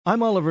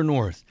I'm Oliver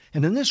North,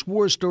 and in this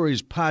War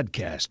Stories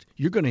podcast,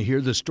 you're going to hear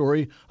the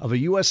story of a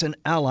U.S. and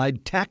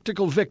Allied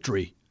tactical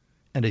victory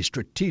and a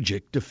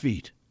strategic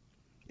defeat.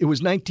 It was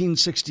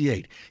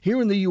 1968.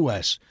 Here in the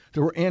U.S.,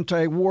 there were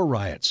anti-war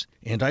riots,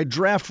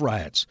 anti-draft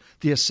riots,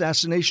 the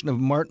assassination of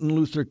Martin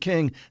Luther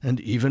King, and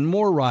even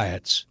more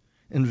riots.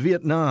 In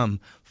Vietnam,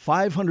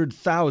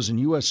 500,000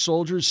 U.S.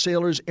 soldiers,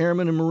 sailors,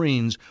 airmen, and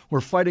Marines were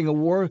fighting a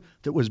war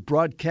that was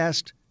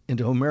broadcast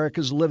into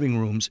America's living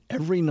rooms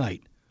every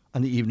night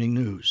on the evening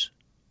news.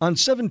 On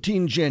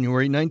 17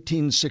 January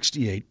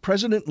 1968,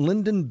 President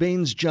Lyndon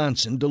Baines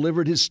Johnson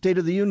delivered his State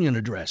of the Union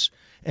address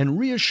and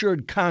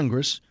reassured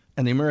Congress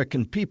and the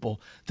American people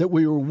that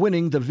we were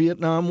winning the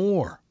Vietnam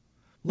War.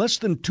 Less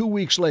than 2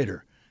 weeks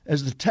later,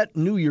 as the Tet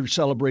New Year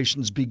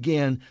celebrations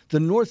began, the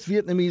North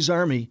Vietnamese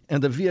Army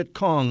and the Viet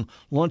Cong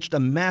launched a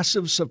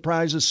massive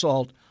surprise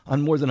assault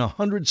on more than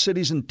 100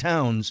 cities and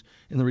towns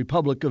in the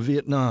Republic of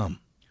Vietnam.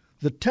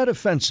 The Tet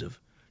Offensive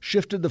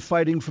shifted the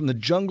fighting from the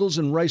jungles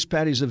and rice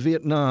paddies of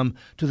Vietnam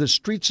to the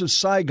streets of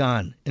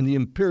Saigon and the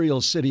imperial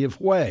city of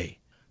Hue.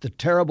 The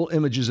terrible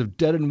images of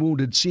dead and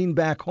wounded seen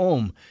back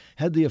home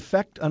had the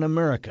effect on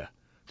America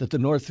that the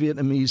North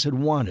Vietnamese had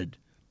wanted,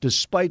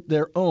 despite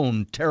their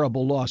own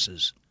terrible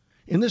losses.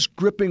 In this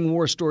gripping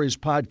War Stories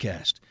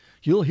podcast,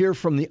 you'll hear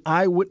from the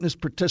eyewitness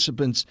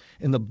participants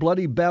in the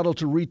bloody battle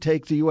to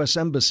retake the U.S.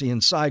 Embassy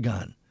in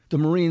Saigon, the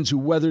Marines who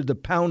weathered the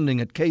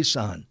pounding at Khe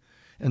Sanh,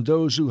 and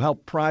those who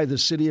helped pry the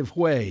city of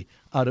Hue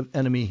out of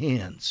enemy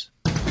hands.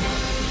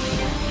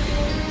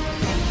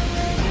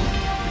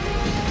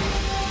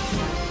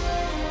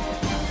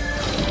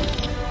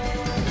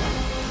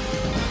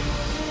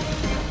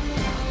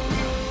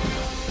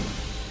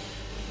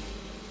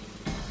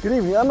 Good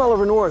evening, I'm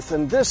Oliver North,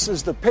 and this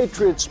is the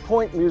Patriots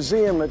Point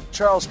Museum at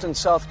Charleston,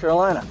 South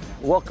Carolina.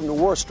 Welcome to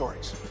War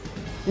Stories.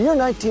 The year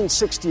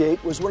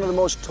 1968 was one of the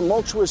most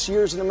tumultuous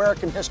years in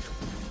American history.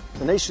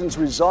 The nation's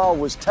resolve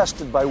was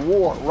tested by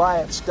war,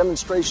 riots,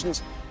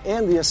 demonstrations,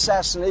 and the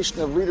assassination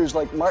of leaders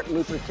like Martin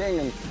Luther King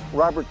and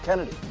Robert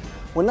Kennedy.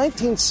 When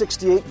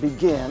 1968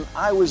 began,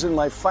 I was in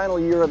my final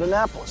year at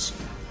Annapolis,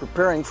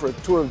 preparing for a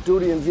tour of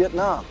duty in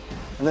Vietnam,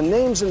 and the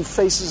names and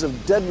faces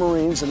of dead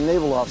Marines and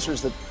naval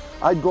officers that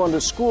I'd gone to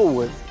school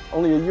with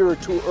only a year or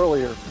two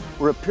earlier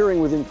were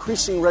appearing with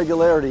increasing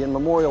regularity in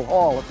Memorial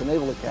Hall at the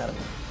Naval Academy.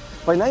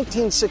 By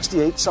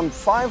 1968, some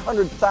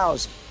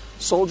 500,000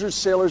 soldiers,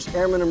 sailors,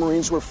 airmen, and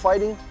Marines were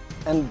fighting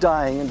and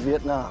dying in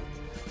Vietnam.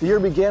 The year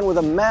began with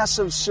a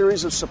massive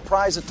series of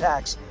surprise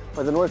attacks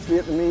by the North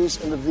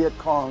Vietnamese and the Viet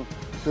Cong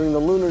during the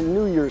Lunar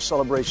New Year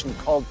celebration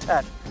called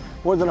Tet.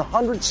 More than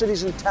 100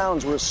 cities and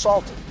towns were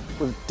assaulted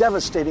with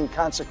devastating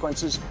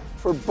consequences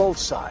for both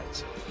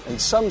sides. And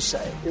some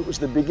say it was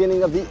the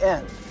beginning of the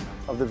end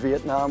of the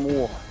Vietnam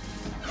War.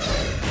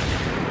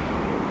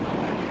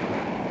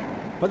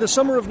 By the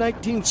summer of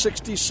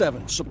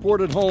 1967,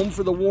 support at home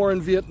for the war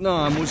in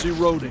Vietnam was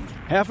eroding.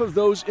 Half of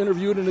those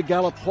interviewed in a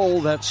Gallup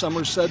poll that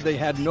summer said they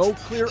had no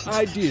clear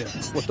idea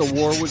what the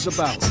war was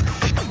about.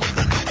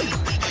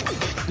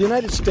 The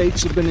United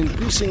States had been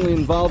increasingly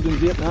involved in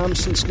Vietnam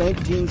since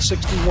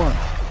 1961.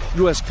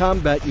 U.S.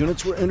 combat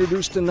units were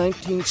introduced in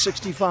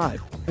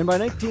 1965, and by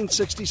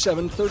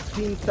 1967,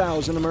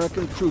 13,000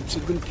 American troops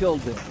had been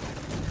killed there.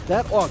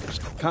 That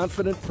August,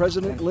 confident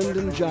President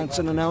Lyndon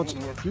Johnson announced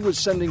he was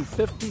sending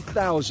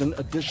 50,000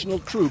 additional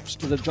troops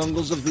to the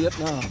jungles of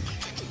Vietnam.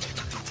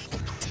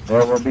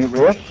 There will be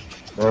risks,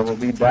 there will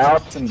be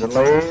doubts and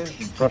delays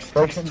and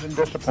frustrations and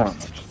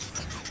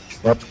disappointments,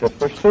 but the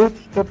pursuit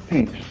of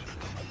peace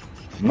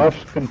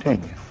must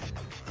continue.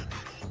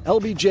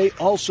 LBJ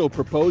also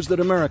proposed that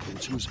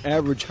Americans whose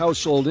average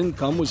household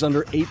income was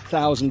under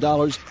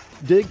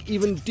 $8,000 dig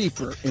even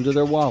deeper into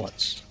their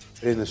wallets.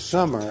 In the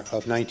summer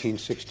of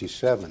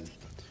 1967,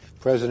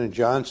 President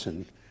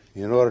Johnson,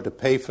 in order to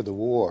pay for the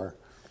war,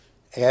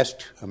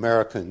 asked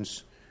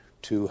Americans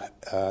to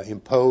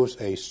impose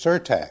a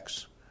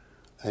surtax,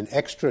 an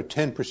extra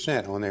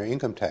 10% on their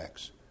income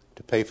tax,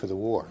 to pay for the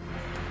war.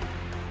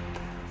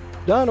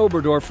 Don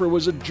Oberdorfer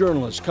was a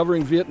journalist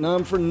covering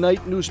Vietnam for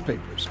night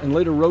newspapers and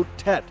later wrote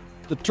Tet,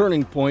 the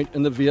turning point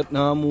in the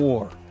Vietnam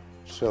War.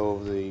 So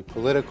the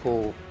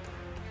political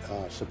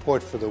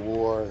support for the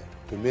war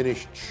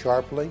diminished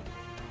sharply,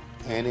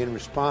 and in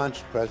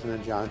response,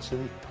 President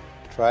Johnson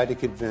tried to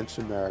convince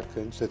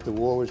Americans that the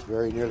war was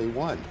very nearly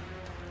won.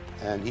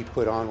 And he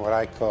put on what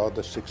I call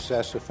the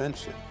success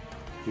offensive.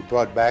 He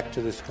brought back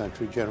to this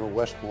country General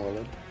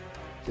Westmoreland,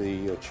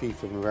 the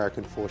chief of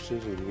American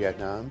forces in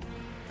Vietnam,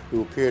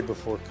 who appeared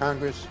before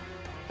Congress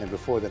and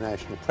before the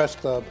National Press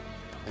Club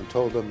and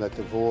told them that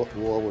the war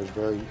was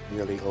very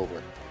nearly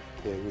over.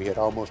 We had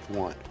almost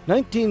won.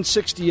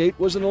 1968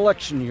 was an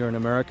election year in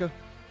America,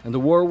 and the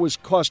war was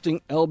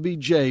costing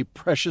LBJ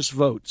precious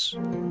votes.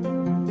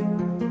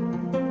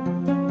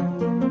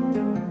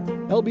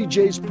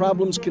 LBJ's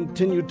problems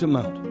continued to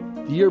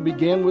mount. The year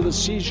began with a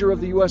seizure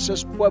of the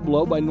USS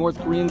Pueblo by North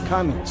Korean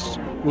communists,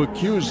 who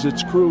accused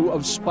its crew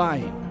of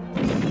spying.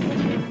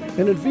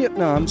 And in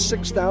Vietnam,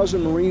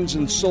 6,000 Marines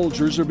and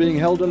soldiers are being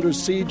held under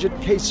siege at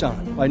Khe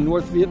Sanh by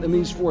North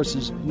Vietnamese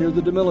forces near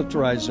the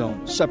demilitarized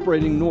zone,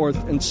 separating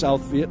North and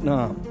South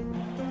Vietnam.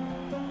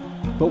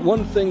 But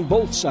one thing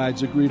both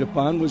sides agreed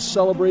upon was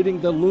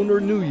celebrating the Lunar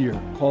New Year,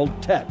 called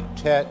Tet.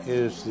 Tet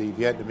is the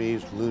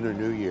Vietnamese Lunar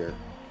New Year,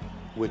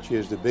 which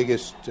is the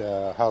biggest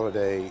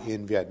holiday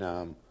in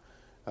Vietnam.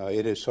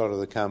 It is sort of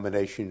the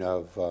combination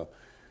of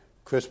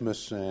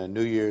Christmas and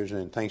New Year's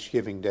and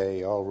Thanksgiving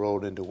Day all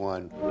rolled into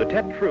one. The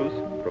Tet Truce,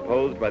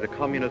 proposed by the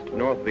communist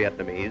North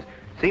Vietnamese,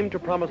 seemed to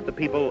promise the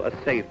people a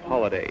safe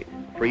holiday,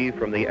 free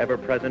from the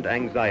ever-present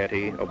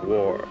anxiety of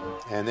war.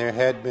 And there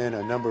had been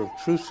a number of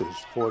truces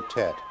for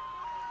Tet.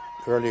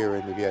 Earlier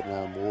in the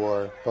Vietnam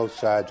War, both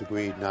sides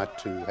agreed not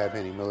to have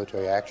any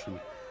military action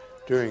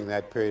during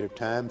that period of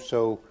time,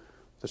 so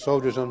the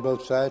soldiers on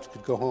both sides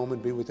could go home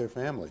and be with their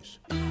families.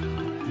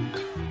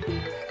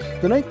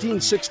 The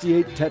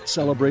 1968 Tet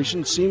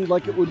celebration seemed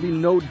like it would be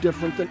no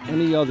different than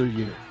any other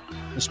year,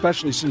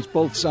 especially since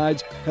both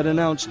sides had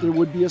announced there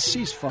would be a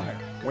ceasefire.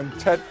 When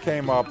Tet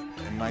came up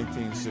in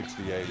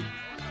 1968,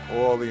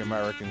 all the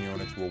American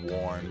units were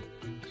warned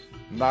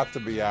not to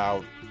be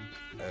out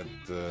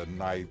at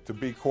night, to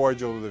be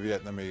cordial to the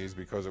Vietnamese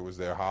because it was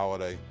their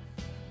holiday.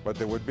 But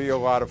there would be a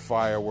lot of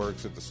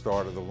fireworks at the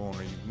start of the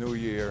Lunar New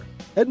Year.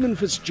 Edmund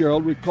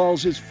Fitzgerald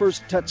recalls his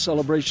first Tet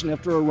celebration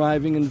after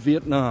arriving in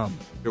Vietnam.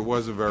 It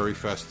was a very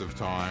festive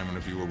time, and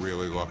if you were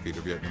really lucky,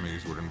 the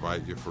Vietnamese would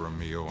invite you for a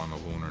meal on the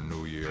Lunar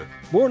New Year.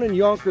 Born in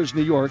Yonkers,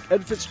 New York,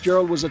 Ed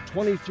Fitzgerald was a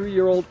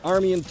 23-year-old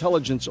Army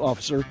intelligence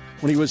officer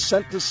when he was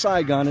sent to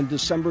Saigon in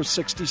December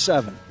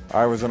 '67.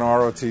 I was an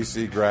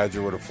ROTC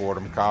graduate of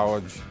Fordham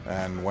College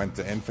and went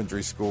to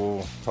infantry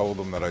school, told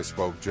them that I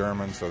spoke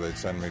German, so they'd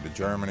send me to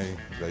Germany.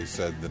 They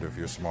said that if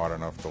you're smart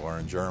enough to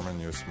learn German,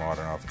 you're smart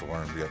enough to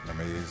learn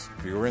Vietnamese.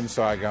 If you were in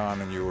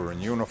Saigon and you were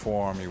in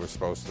uniform, you were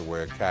supposed to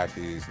wear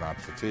khakis, not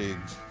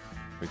fatigues,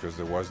 because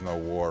there was no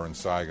war in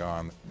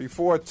Saigon.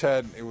 Before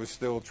Tet, it was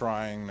still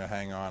trying to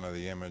hang on to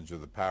the image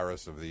of the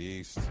Paris of the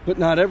East. But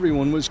not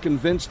everyone was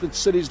convinced that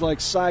cities like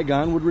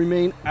Saigon would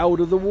remain out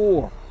of the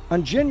war.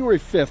 On January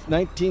 5,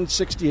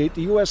 1968,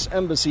 the U.S.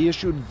 Embassy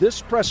issued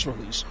this press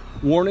release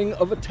warning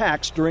of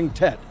attacks during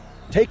Tet.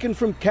 Taken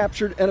from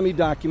captured enemy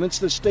documents,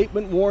 the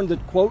statement warned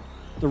that, quote,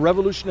 the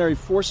revolutionary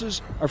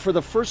forces are for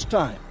the first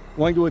time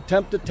going to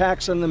attempt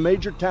attacks on the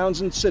major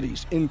towns and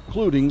cities,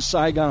 including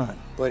Saigon.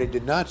 But it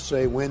did not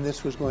say when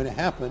this was going to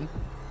happen,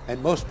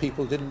 and most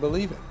people didn't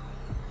believe it.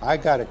 I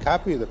got a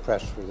copy of the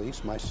press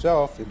release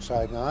myself in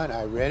Saigon.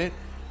 I read it,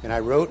 and I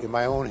wrote in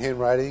my own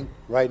handwriting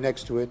right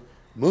next to it,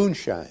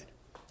 moonshine.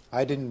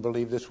 I didn't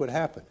believe this would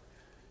happen.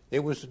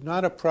 It was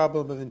not a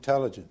problem of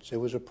intelligence. It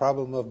was a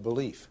problem of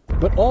belief.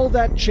 But all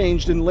that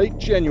changed in late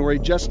January,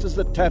 just as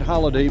the Tet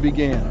holiday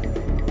began.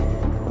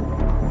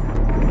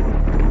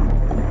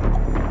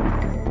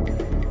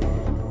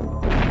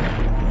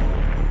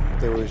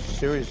 There was a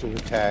series of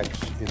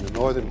attacks in the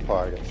northern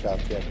part of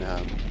South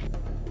Vietnam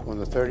on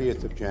the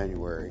 30th of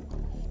January,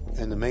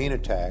 and the main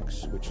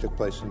attacks, which took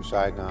place in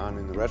Saigon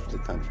and the rest of the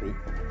country,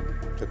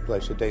 took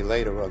place a day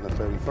later on the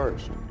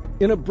 31st.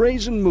 In a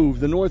brazen move,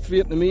 the North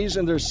Vietnamese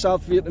and their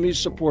South Vietnamese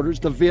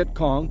supporters, the Viet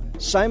Cong,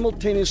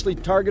 simultaneously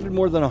targeted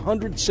more than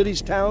 100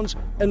 cities, towns,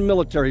 and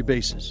military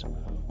bases.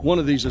 One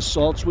of these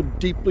assaults would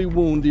deeply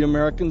wound the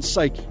American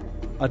psyche,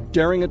 a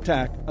daring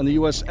attack on the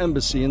U.S.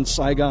 Embassy in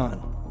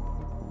Saigon.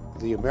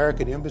 The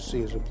American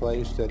Embassy is a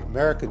place that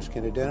Americans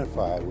can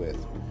identify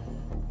with.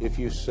 If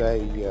you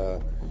say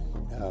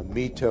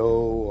Mito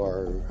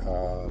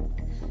or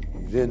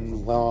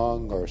Vinh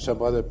Long or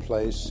some other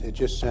place, it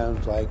just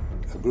sounds like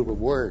a group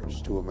of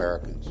words to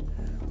Americans.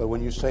 But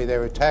when you say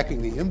they're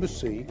attacking the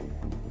embassy,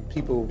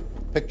 people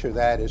picture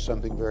that as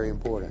something very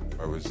important.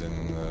 I was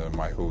in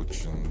my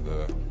hooch, and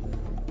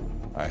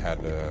I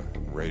had a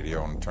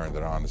radio and turned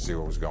it on to see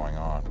what was going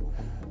on.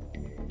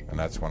 And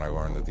that's when I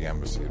learned that the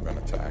embassy had been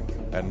attacked.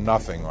 And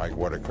nothing like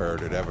what occurred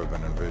had ever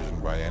been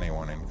envisioned by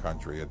anyone in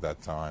country at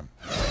that time.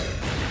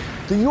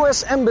 The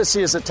U.S.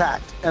 Embassy is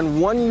attacked,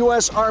 and one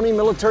U.S. Army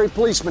military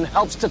policeman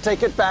helps to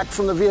take it back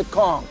from the Viet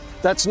Cong.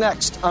 That's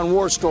next on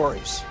War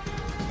Stories.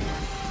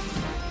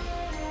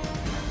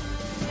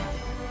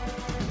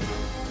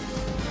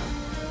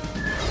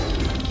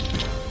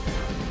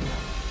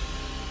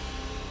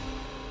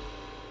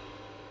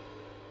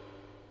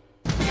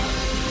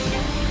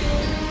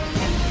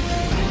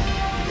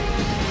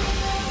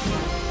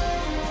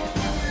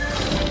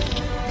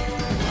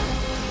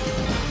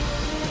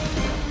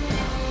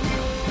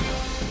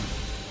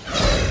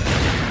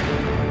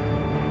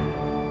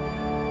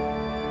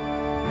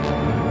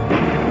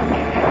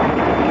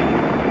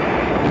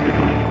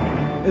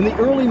 In the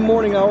early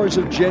morning hours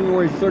of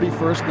January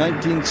 31st,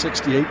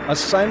 1968, a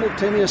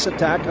simultaneous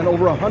attack on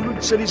over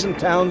 100 cities and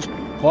towns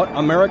caught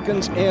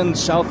Americans and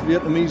South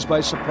Vietnamese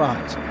by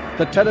surprise.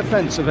 The Tet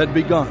Offensive had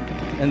begun,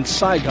 and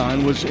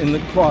Saigon was in the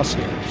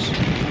crosshairs.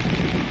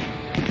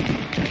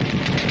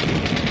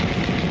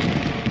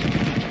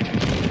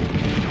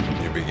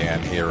 You began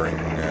hearing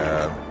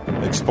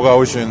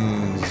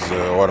Explosions,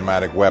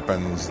 automatic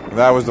weapons.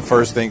 That was the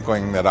first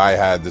inkling that I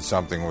had that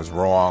something was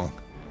wrong,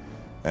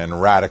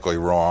 and radically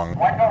wrong.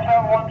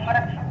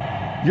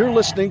 You're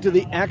listening to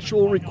the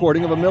actual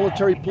recording of a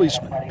military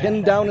policeman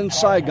pinned down in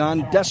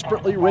Saigon,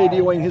 desperately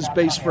radioing his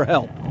base for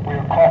help. We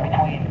were caught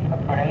between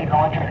a grenade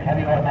launcher and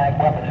heavy automatic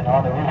weapons, and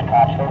on the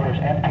rooftops, over there's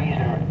MPs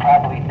that are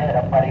probably dead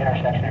up by the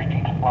intersection. There's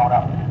jeeps blown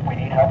up. We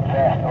need help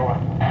fast. Over.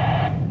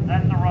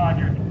 That's the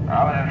Roger.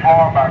 I was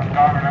informed by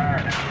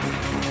Governor.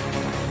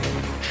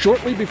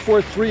 Shortly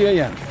before 3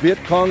 a.m., Viet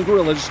Cong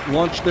guerrillas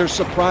launched their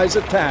surprise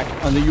attack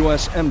on the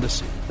U.S.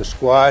 Embassy. The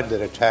squad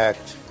that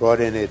attacked brought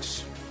in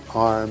its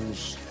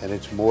arms and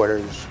its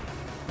mortars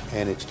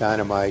and its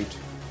dynamite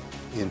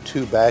in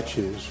two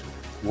batches.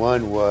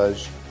 One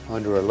was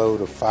under a load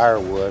of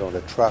firewood on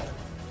a truck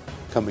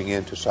coming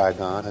into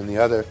Saigon, and the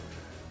other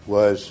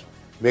was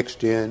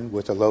mixed in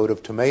with a load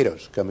of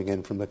tomatoes coming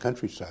in from the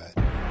countryside.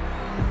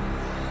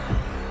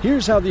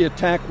 Here's how the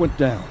attack went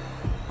down.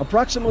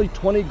 Approximately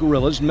 20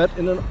 guerrillas met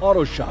in an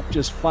auto shop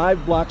just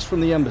 5 blocks from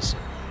the embassy.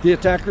 The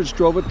attackers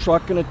drove a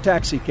truck and a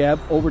taxi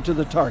cab over to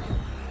the target.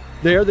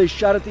 There, they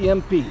shot at the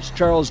MPs,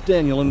 Charles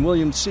Daniel and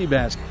William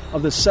Seabass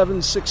of the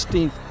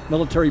 716th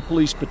Military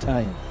Police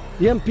Battalion.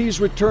 The MPs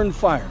returned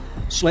fire,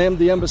 slammed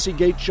the embassy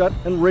gate shut,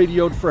 and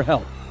radioed for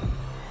help.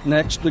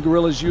 Next, the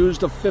guerrillas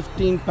used a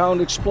 15-pound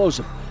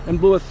explosive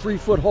and blew a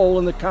 3-foot hole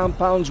in the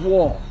compound's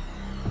wall.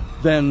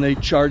 Then they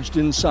charged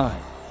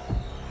inside.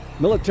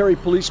 Military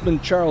policeman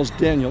Charles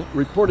Daniel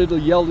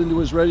reportedly yelled into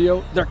his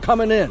radio, "They're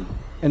coming in!"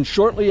 And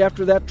shortly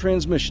after that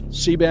transmission,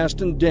 Seabass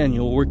and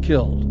Daniel were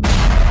killed.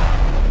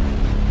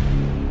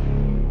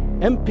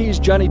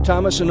 MPs Johnny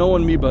Thomas and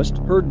Owen Mebust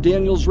heard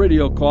Daniel's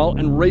radio call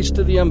and raced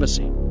to the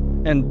embassy,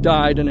 and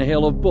died in a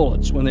hail of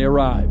bullets when they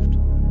arrived.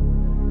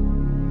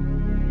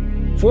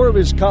 4 of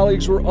his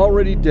colleagues were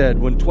already dead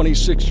when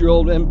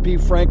 26-year-old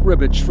MP Frank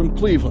Ribbich from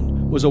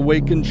Cleveland was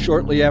awakened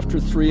shortly after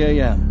 3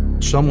 a.m.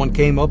 Someone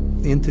came up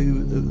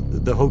into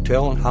the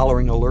hotel and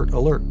hollering, "Alert,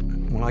 alert."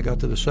 When I got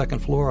to the second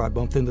floor, I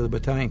bumped into the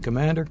battalion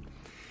commander.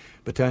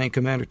 Battalion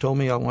commander told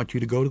me, "I want you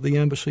to go to the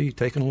embassy,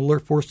 take an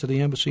alert force to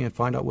the embassy, and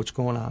find out what's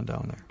going on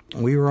down there."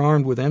 We were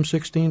armed with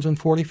M16s and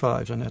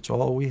 45s, and that's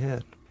all we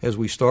had. As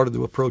we started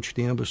to approach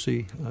the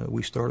embassy,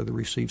 we started to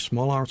receive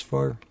small arms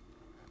fire.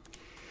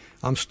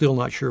 I'm still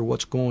not sure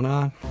what's going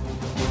on.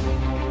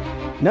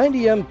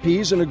 90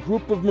 MPs and a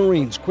group of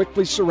Marines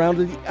quickly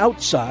surrounded the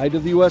outside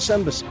of the U.S.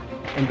 Embassy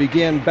and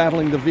began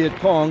battling the Viet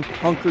Cong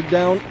hunkered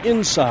down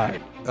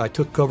inside. I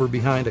took cover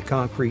behind a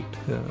concrete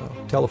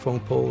telephone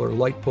pole or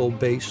light pole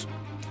base,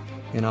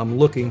 and I'm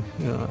looking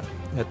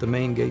at the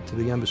main gate to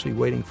the embassy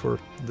waiting for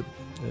the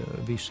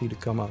VC to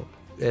come out.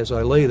 As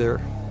I lay there,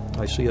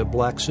 I see a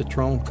black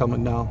Citroen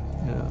coming down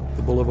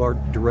the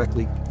boulevard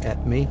directly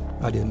at me.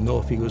 I didn't know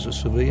if he was a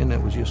civilian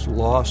that was just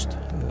lost,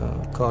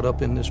 caught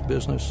up in this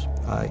business.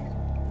 I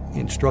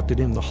instructed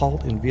him to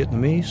halt in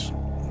Vietnamese.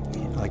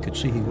 I could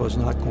see he was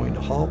not going to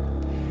halt.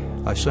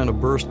 I sent a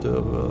burst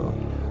of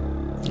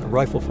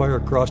rifle fire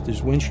across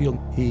his windshield.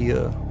 He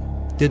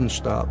didn't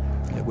stop,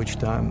 at which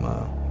time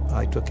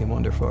I took him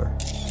under fire.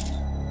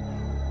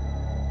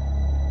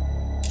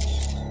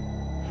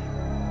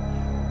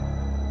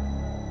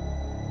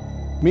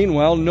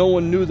 Meanwhile, no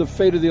one knew the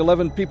fate of the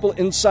 11 people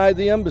inside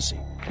the embassy.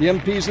 The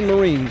MPs and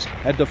Marines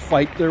had to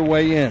fight their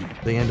way in.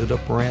 They ended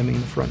up ramming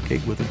the front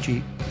gate with a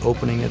Jeep,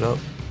 opening it up,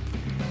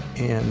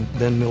 and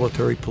then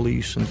military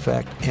police, in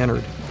fact,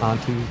 entered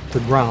onto the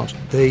grounds.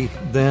 They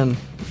then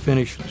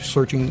finished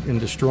searching and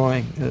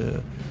destroying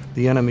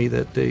the enemy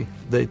that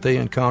they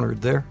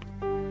encountered there.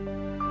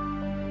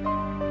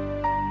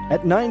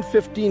 At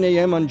 9:15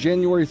 a.m. on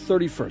January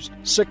 31st,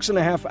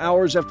 6.5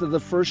 hours after the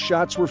first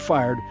shots were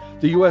fired,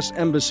 the U.S.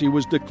 Embassy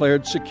was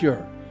declared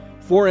secure.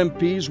 4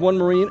 MPs, 1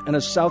 Marine, and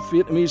a South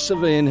Vietnamese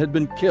civilian had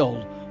been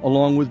killed,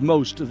 along with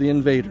most of the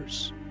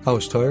invaders. I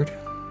was tired.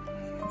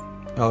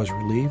 I was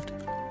relieved.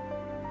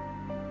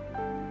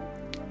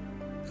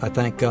 I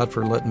thank God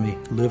for letting me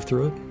live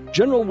through it.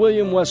 General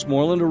William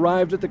Westmoreland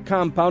arrived at the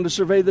compound to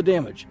survey the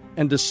damage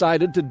and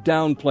decided to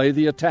downplay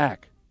the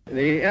attack.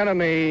 The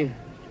enemy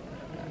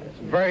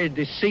very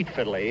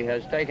deceitfully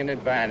has taken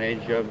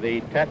advantage of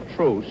the Tet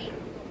truce.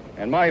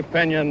 In my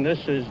opinion, this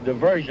is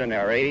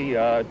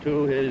diversionary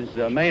to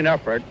his main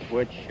effort,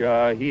 which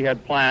he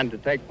had planned to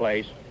take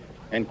place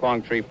in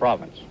Quang Tri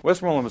province.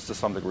 Westmoreland was to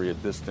some degree a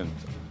distant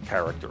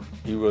character.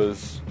 He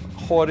was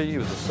haughty, he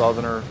was a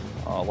Southerner.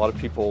 A lot of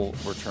people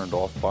were turned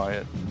off by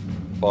it,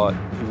 but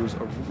he was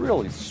a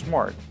really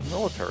smart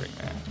military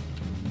man.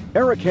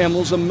 Eric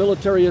Hamill's a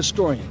military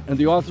historian and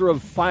the author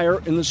of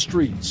Fire in the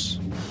Streets.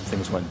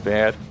 Things went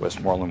bad,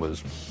 Westmoreland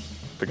was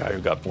the guy who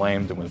got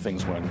blamed, and when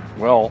things went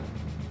well,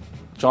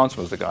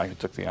 Johnson was the guy who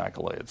took the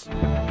accolades.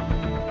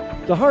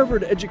 The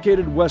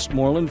Harvard-educated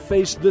Westmoreland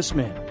faced this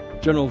man,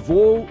 General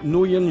Vo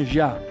Nguyen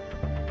Giap,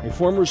 a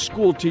former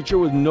school teacher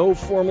with no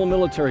formal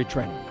military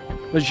training.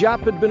 But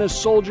Giap had been a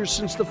soldier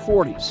since the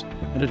 40s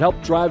and had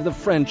helped drive the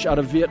French out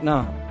of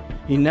Vietnam.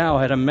 He now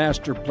had a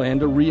master plan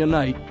to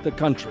reunite the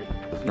country.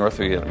 North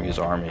Vietnamese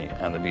Army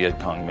and the Viet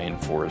Cong Main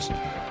Force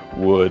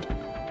would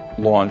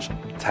launch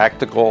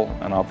tactical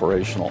and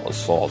operational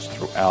assaults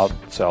throughout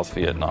South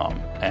Vietnam.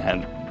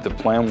 And the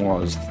plan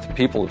was that the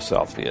people of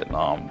South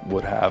Vietnam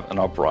would have an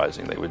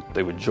uprising.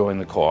 They would join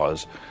the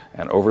cause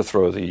and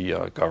overthrow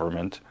the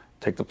government,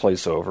 take the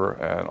place over,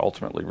 and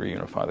ultimately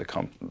reunify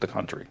the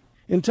country.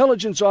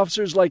 Intelligence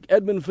officers like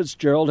Edmund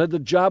Fitzgerald had the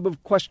job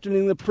of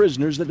questioning the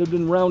prisoners that had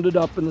been rounded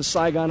up in the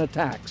Saigon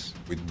attacks.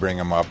 We'd bring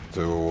them up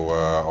to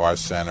our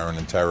center and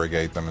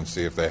interrogate them and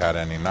see if they had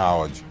any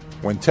knowledge.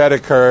 When Tet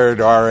occurred,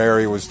 our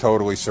area was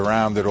totally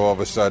surrounded. All of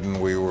a sudden,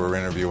 we were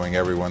interviewing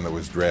everyone that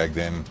was dragged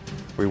in.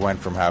 We went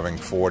from having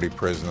 40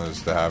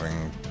 prisoners to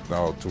having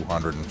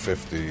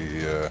 250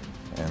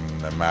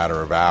 in a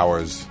matter of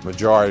hours.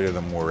 Majority of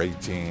them were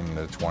 18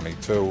 to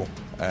 22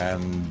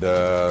 and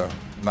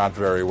not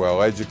very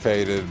well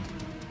educated,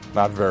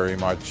 not very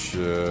much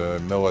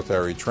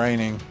military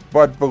training,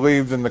 but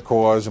believed in the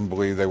cause and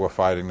believed they were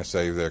fighting to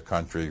save their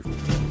country.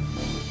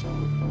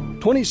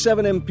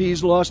 27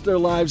 MPs lost their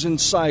lives in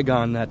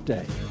Saigon that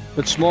day,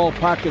 but small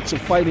pockets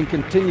of fighting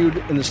continued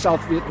in the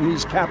South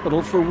Vietnamese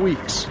capital for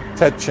weeks.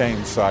 Tet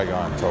changed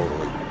Saigon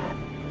totally,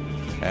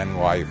 and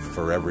life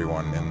for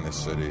everyone in the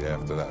city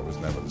after that was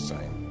never the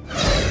same.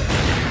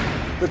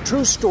 The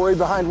true story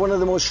behind one of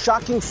the most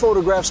shocking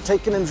photographs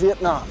taken in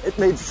Vietnam. It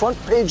made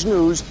front-page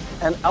news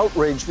and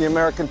outraged the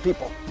American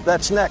people.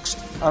 That's next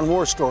on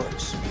War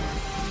Stories.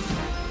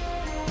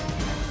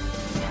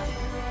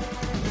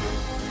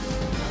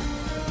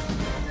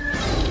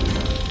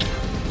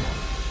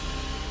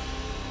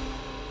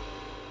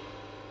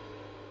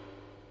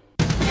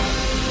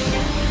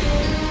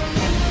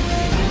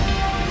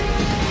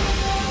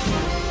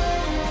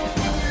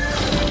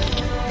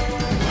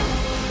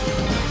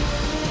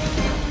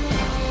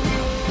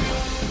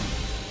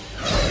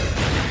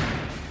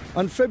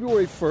 On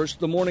February 1st,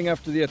 the morning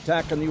after the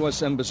attack on the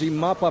U.S. Embassy,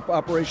 mop-up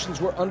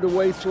operations were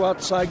underway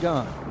throughout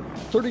Saigon.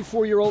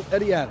 34-year-old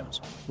Eddie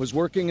Adams was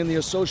working in the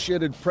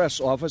Associated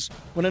Press office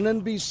when an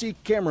NBC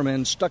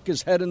cameraman stuck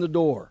his head in the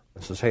door.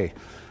 He says, hey,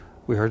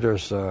 we heard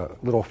there's a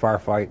little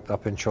firefight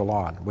up in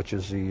Cholan, which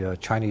is the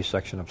Chinese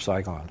section of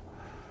Saigon.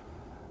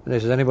 And they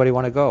said, anybody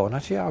want to go? And I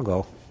said, yeah, I'll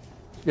go.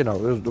 You know,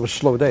 it was a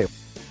slow day.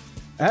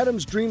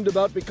 Adams dreamed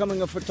about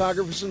becoming a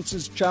photographer since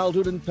his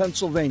childhood in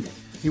Pennsylvania.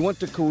 He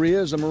went to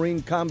Korea as a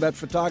Marine combat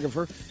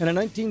photographer and in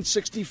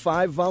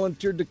 1965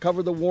 volunteered to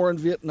cover the war in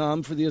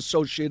Vietnam for the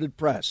Associated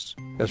Press.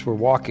 As we're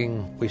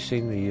walking, we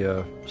seen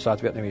the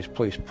South Vietnamese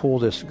police pull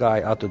this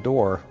guy out the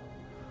door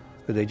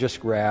that they just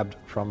grabbed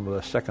from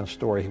the second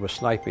story. He was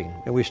sniping.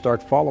 And we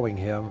start following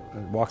him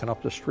and walking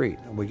up the street.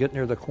 And we get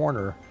near the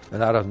corner,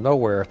 and out of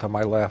nowhere to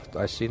my left,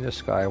 I seen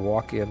this guy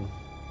walk in.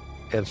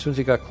 And as soon as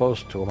he got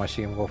close to him, I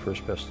see him go for his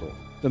pistol.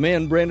 The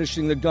man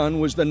brandishing the gun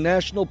was the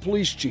National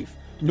Police Chief,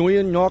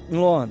 Nguyen Ngoc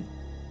Loan.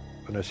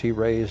 And as he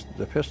raised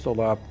the pistol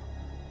up,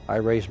 I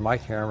raised my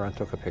camera and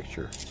took a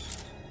picture.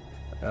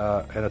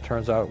 And it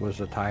turns out it was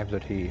the time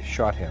that he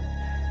shot him.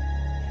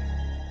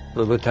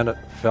 The lieutenant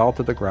fell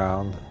to the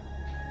ground,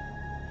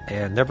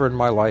 and never in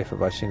my life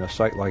have I seen a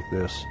sight like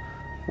this,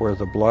 where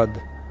the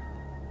blood,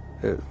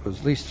 it was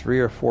at least 3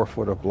 or 4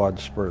 foot of blood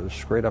spurted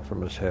straight up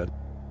from his head.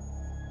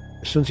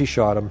 As soon as he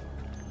shot him,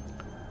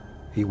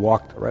 he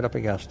walked right up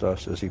against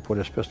us as he put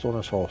his pistol in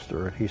his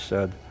holster, and he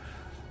said,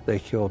 they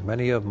killed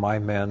many of my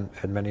men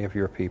and many of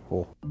your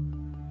people.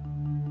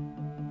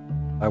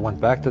 I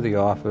went back to the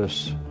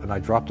office and I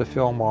dropped the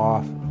film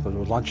off. It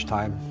was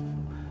lunchtime.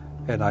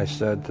 And I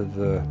said to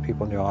the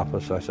people in the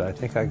office, I said, I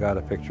think I got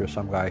a picture of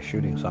some guy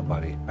shooting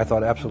somebody. I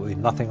thought absolutely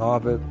nothing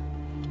of it.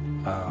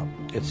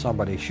 It's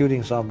somebody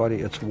shooting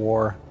somebody. It's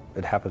war.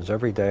 It happens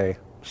every day.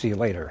 See you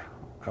later.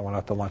 I went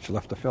out to lunch and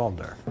left the film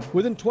there.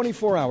 Within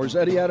 24 hours,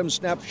 Eddie Adams'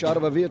 snapshot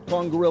of a Viet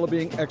Cong guerrilla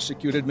being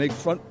executed made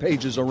front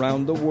pages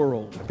around the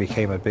world. It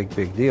became a big,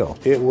 big deal.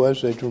 It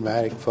was a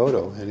dramatic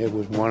photo, and it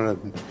was one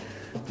of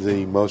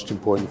the most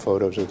important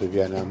photos of the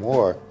Vietnam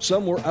War.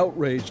 Some were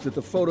outraged that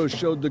the photo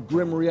showed the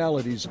grim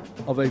realities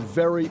of a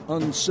very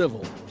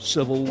uncivil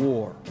civil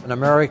war. And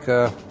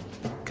America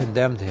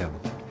condemned him.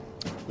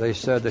 They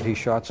said that he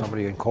shot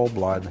somebody in cold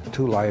blood.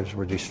 2 lives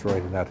were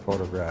destroyed in that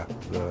photograph.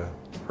 The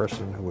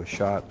person who was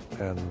shot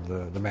and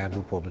the man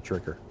who pulled the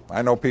trigger.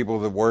 I know people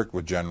that worked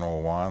with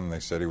General Wan. They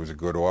said he was a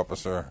good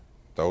officer.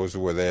 Those who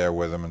were there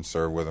with him and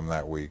served with him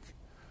that week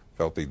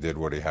felt he did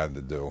what he had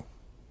to do.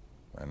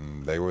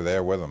 And they were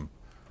there with him.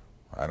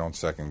 I don't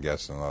second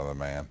guess another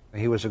man.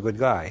 He was a good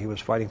guy. He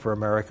was fighting for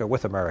America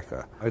with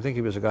America. I think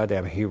he was a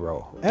goddamn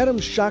hero.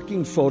 Adams'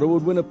 shocking photo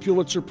would win a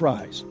Pulitzer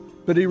Prize,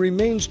 but he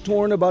remains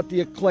torn about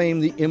the acclaim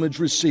the image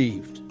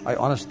received. I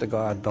honest to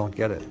God don't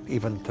get it,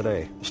 even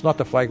today. It's not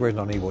the flag raising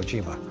on Iwo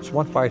Jima. It's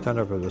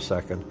 1/500th of a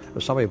second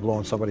of somebody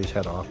blowing somebody's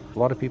head off. A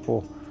lot of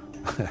people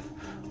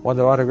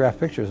wanted autographed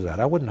pictures of that.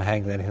 I wouldn't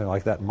hang anything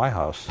like that in my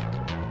house.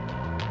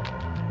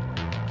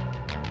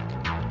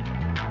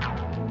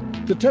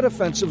 The Tet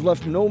Offensive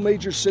left no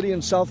major city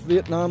in South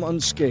Vietnam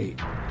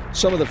unscathed.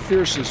 Some of the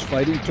fiercest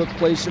fighting took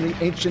place in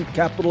the ancient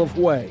capital of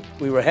Hue.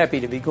 We were happy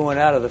to be going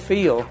out of the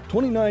field.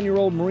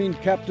 29-year-old Marine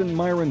Captain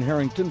Myron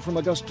Harrington from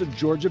Augusta,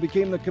 Georgia,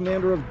 became the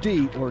commander of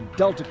D, or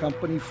Delta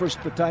Company,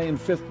 1st Battalion,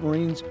 5th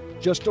Marines,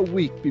 just a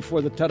week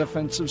before the Tet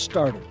Offensive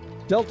started.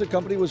 Delta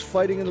Company was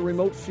fighting in the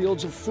remote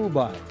fields of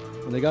Phu-Bai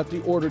when they got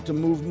the order to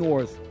move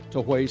north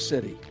to Hue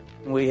City.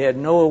 We had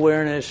no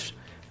awareness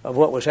of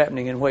what was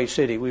happening in Hue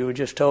City. We were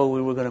just told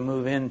we were going to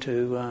move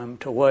into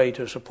to Hue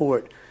to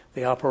support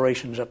the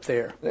operations up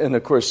there. And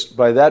of course,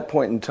 by that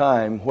point in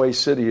time, Hue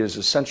City has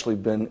essentially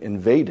been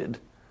invaded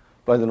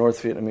by the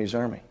North Vietnamese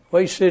Army.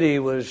 Hue City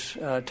was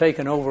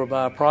taken over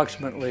by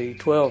approximately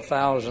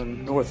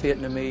 12,000 North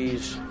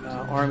Vietnamese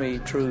Army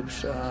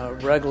troops,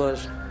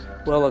 regulars,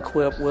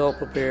 well-equipped,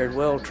 well-prepared,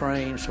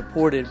 well-trained,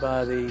 supported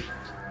by the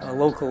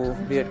local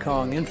Viet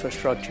Cong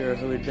infrastructure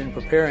who had been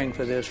preparing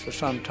for this for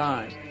some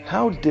time.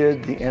 How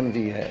did the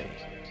NVA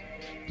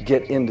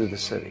get into the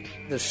city?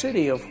 The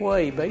city of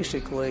Hue,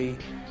 basically,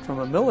 from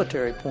a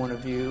military point of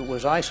view,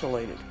 was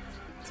isolated.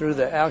 Through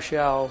the Ao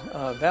Shao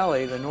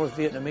Valley, the North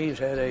Vietnamese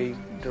had a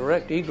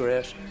direct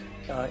egress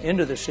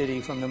into the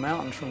city from the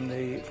mountains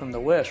from the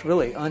west,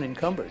 really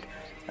unencumbered.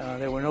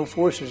 There were no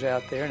forces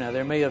out there. Now,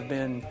 there may have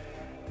been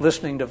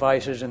listening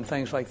devices and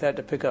things like that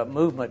to pick up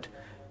movement,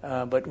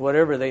 but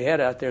whatever they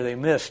had out there, they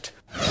missed.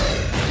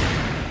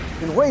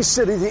 In Hue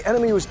City, the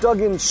enemy was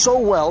dug in so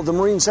well, the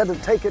Marines had to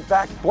take it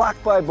back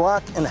block by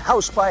block and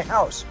house by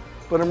house.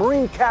 But a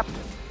Marine captain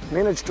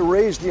managed to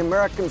raise the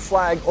American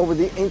flag over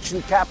the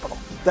ancient capital.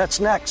 That's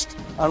next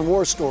on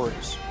War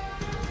Stories.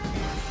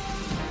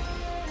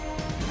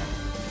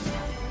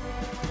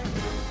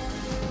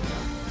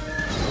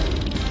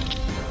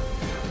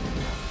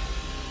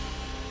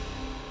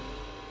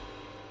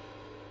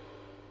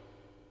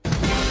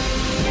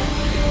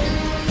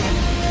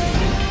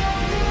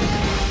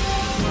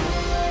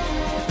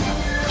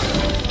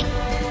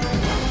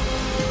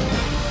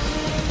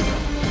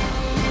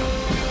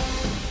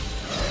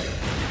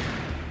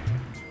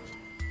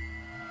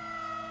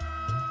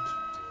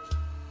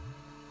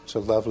 It's a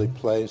lovely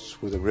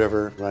place with a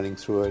river running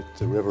through it,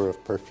 the River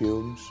of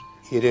Perfumes.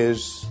 It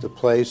is the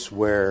place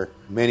where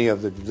many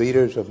of the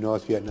leaders of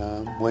North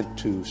Vietnam went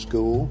to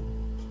school,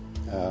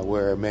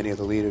 where many of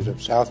the leaders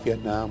of South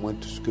Vietnam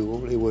went to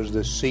school. It was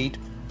the seat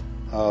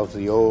of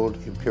the old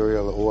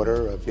Imperial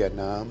Order of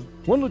Vietnam.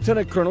 One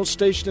lieutenant colonel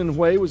stationed in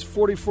Hue was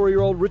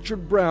 44-year-old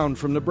Richard Brown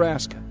from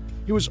Nebraska.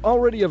 He was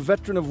already a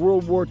veteran of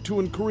World War II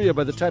in Korea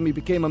by the time he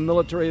became a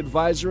military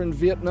advisor in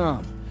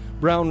Vietnam.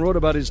 Brown wrote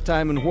about his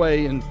time in Hue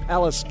in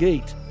Palace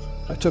Gate.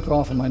 I took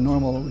off on my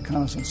normal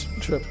reconnaissance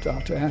trip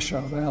out to Ao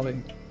Shao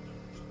Valley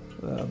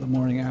the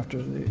morning after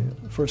during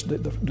the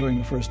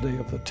first day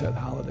of the Tet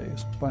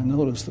holidays. I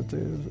noticed that there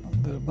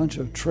were a bunch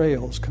of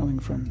trails coming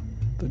from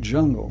the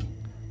jungle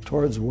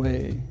towards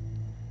Hue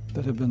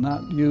that had been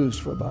not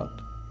used for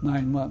about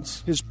 9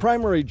 months. His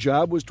primary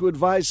job was to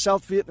advise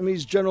South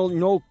Vietnamese General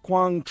Ngo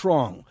Quang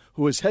Trong,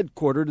 who was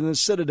headquartered in the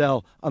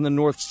citadel on the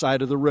north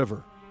side of the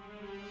river.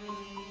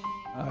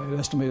 I had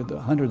estimated that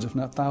hundreds, if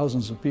not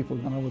thousands, of people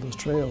had gone over those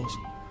trails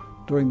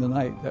during the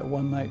night, that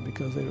one night,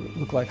 because they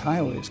looked like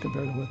highways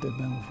compared to what they'd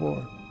been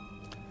before.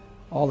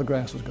 All the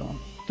grass was gone.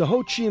 The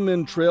Ho Chi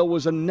Minh Trail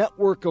was a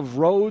network of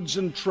roads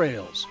and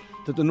trails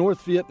that the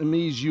North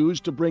Vietnamese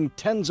used to bring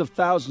tens of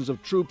thousands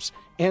of troops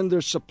and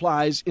their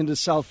supplies into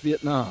South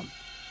Vietnam.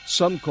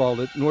 Some called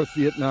it North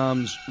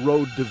Vietnam's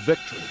Road to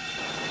Victory.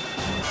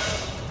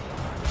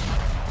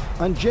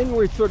 On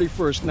January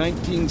 31st,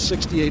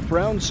 1968,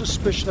 Brown's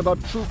suspicion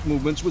about troop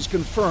movements was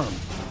confirmed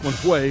when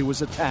Hue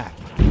was attacked.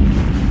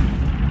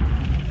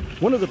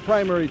 One of the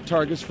primary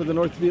targets for the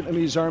North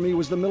Vietnamese Army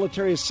was the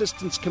Military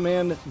Assistance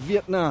Command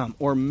Vietnam,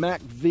 or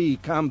MAC-V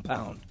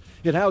compound.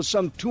 It housed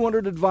some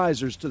 200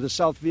 advisors to the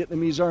South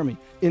Vietnamese Army,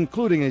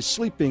 including a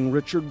sleeping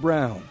Richard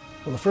Brown.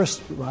 Well, the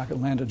first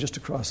rocket landed just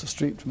across the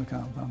street from the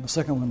compound. The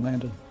second one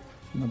landed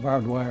in the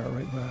barbed wire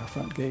right by our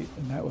front gate,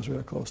 and that was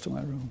really close to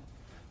my room.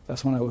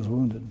 That's when I was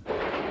wounded.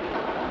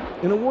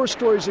 In a War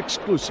Stories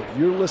exclusive,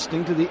 you're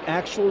listening to the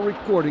actual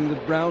recording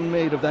that Brown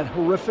made of that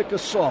horrific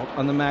assault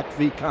on the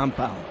MAC-V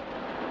compound.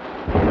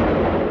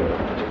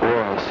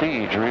 War on the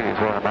siege really is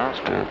what it amounts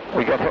to.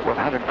 We got hit with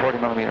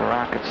 140mm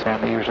rockets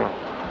and the usual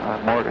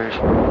mortars.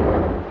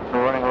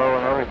 We're running low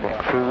on everything,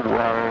 food,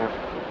 water,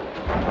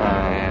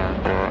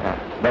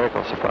 and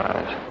medical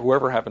supplies.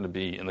 Whoever happened to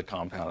be in the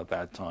compound at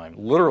that time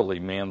literally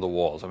manned the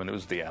walls. I mean, it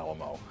was the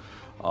Alamo.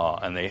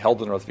 And they held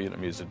the North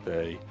Vietnamese at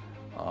bay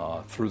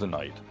through the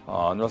night.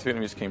 North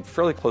Vietnamese came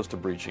fairly close to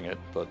breaching it,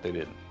 but they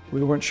didn't.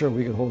 We weren't sure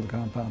we could hold the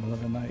compound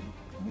another night.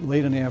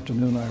 Late in the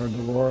afternoon, I heard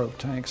the roar of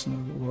tanks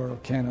and the roar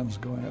of cannons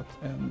going up,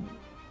 and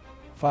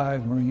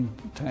 5 Marine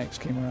tanks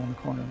came around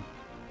the corner.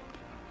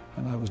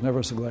 And I was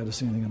never so glad to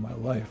see anything in my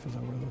life as I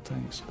were the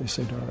tanks. They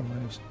saved our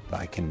lives.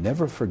 I can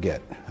never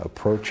forget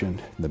approaching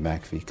the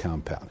MAC-V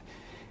compound.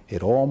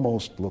 It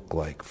almost looked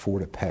like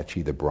Fort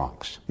Apache, the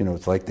Bronx. You know,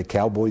 it's like the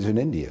Cowboys and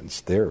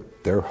Indians. They're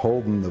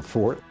holding the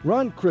fort.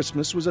 Ron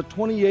Christmas was a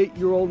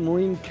 28-year-old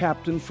Marine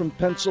captain from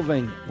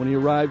Pennsylvania when he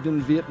arrived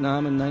in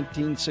Vietnam in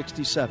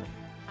 1967.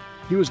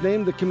 He was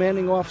named the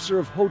commanding officer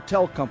of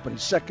Hotel Company,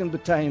 2nd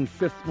Battalion,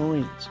 5th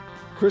Marines.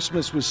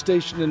 Christmas was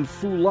stationed in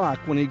Phu Loc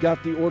when he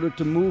got the order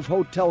to move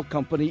Hotel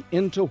Company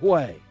into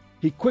Hue.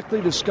 He quickly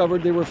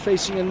discovered they were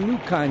facing a new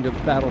kind of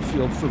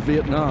battlefield for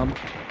Vietnam,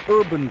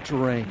 urban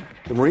terrain.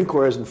 The Marine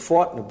Corps hasn't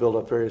fought in a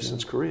built-up area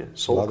since Korea,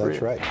 Seoul, Korea.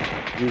 That's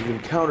right. You've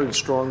encountered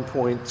strong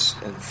points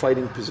and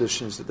fighting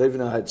positions that they've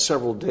now had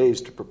several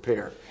days to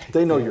prepare.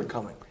 They know you're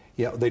coming.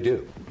 Yeah, they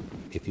do.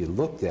 If you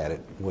looked at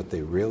it, what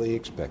they really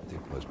expected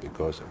was,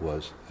 because it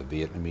was a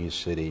Vietnamese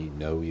city,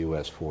 no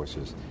U.S.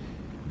 forces,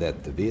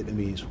 that the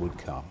Vietnamese would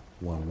come.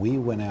 When we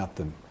went at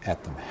them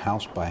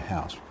house by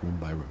house, room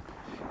by room,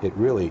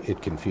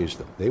 it confused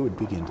them. They would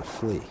begin to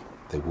flee.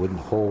 They wouldn't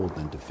hold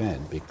and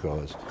defend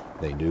because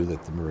they knew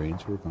that the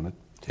Marines were going to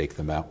take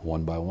them out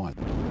one by one.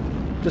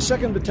 The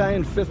 2nd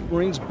Battalion, 5th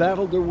Marines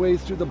battled their way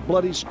through the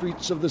bloody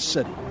streets of the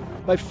city.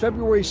 By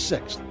February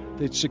 6th,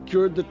 they'd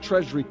secured the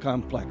Treasury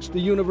Complex,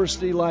 the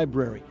University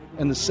Library,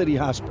 and the City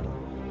Hospital.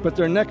 But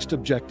their next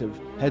objective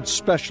had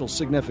special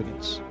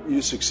significance.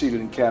 You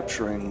succeeded in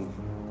capturing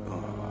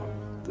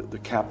the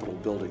Capitol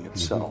building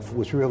itself. It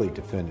was really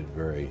defended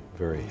very,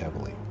 very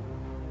heavily.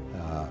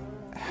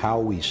 How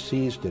we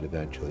seized it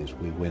eventually is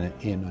we went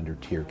in under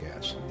tear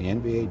gas. The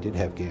NVA did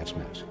have gas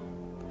masks,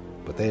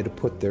 but they had to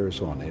put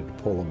theirs on. They had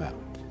to pull them out.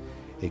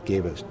 It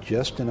gave us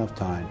just enough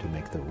time to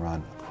make the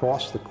run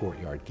across the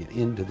courtyard, get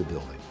into the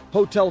building.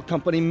 Hotel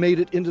Company made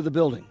it into the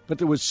building, but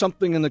there was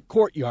something in the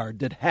courtyard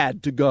that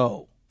had to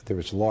go. There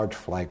was a large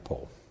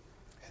flagpole,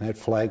 and that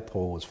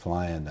flagpole was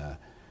flying, a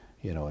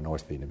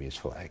North Vietnamese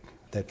flag.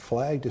 That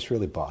flag just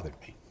really bothered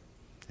me.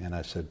 And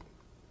I said,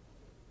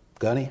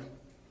 Gunny,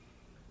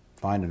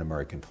 find an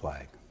American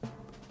flag.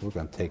 We're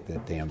going to take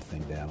that damn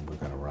thing down and we're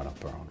going to run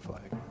up our own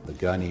flag. The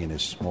Gunny and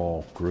his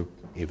small group,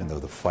 even though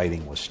the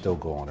fighting was still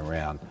going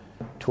around,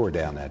 tore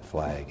down that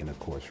flag and, of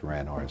course,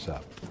 ran ours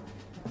up.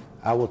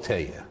 I will tell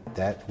you,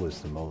 that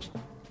was the most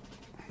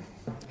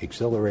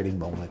exhilarating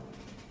moment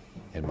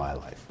in my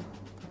life.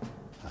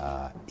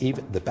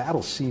 Even the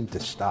battle seemed to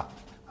stop.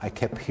 I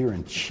kept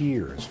hearing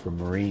cheers from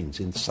Marines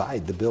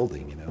inside the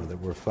building,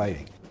 that were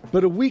fighting.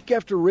 But a week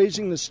after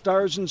raising the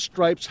Stars and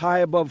Stripes high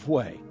above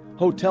Hue,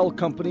 Hotel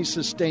Company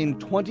sustained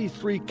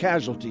 23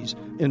 casualties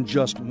in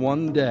just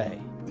one day.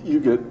 You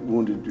get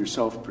wounded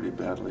yourself pretty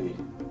badly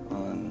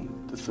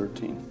on the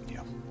 13th.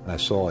 Yeah. I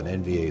saw an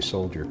NVA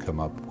soldier come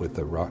up with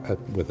an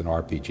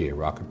RPG, a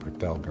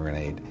rocket-propelled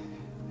grenade,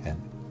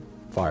 and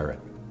fire it.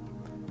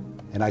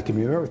 And I can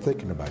remember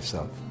thinking to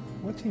myself,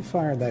 what's he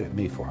firing that at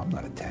me for? I'm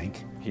not a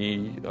tank.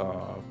 He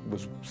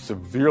was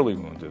severely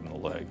wounded in the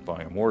leg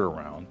by a mortar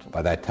round.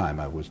 By that time,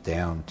 I was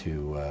down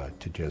to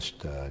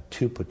just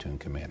 2 platoon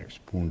commanders.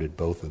 Wounded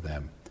both of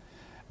them,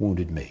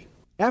 wounded me.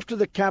 After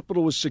the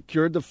capital was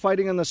secured, the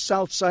fighting on the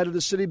south side of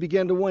the city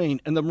began to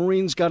wane, and the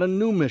Marines got a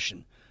new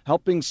mission,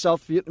 helping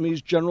South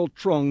Vietnamese General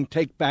Trung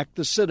take back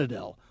the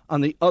citadel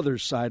on the other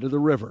side of the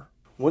river.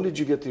 When did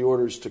you get the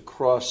orders to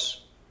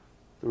cross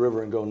the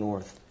river and go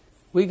north?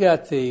 We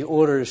got the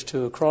orders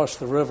to cross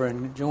the river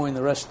and join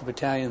the rest of the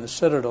battalion in the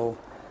Citadel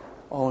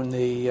on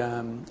the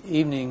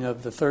evening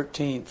of the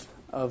 13th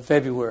of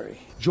February.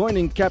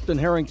 Joining Captain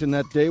Harrington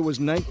that day was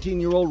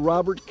 19-year-old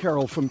Robert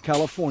Carroll from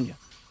California.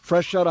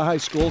 Fresh out of high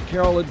school,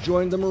 Carroll had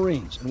joined the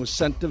Marines and was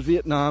sent to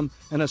Vietnam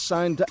and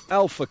assigned to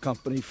Alpha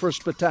Company,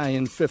 1st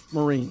Battalion, 5th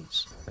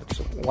Marines. It's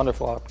a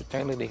wonderful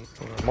opportunity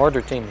for a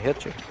mortar team to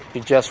hit you.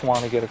 You just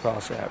want to get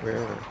across that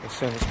river as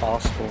soon as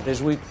possible.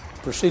 As we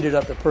proceeded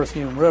up the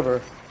Perfume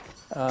River,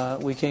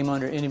 we came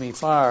under enemy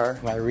fire.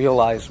 I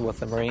realized what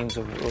the Marines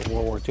of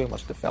World War II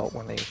must have felt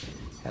when they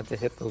had to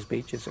hit those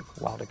beaches at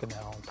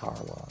Guadalcanal and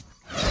Tarawa.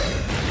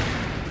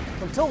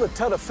 Until the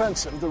Tet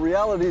Offensive, the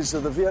realities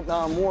of the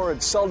Vietnam War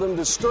had seldom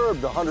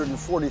disturbed the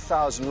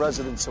 140,000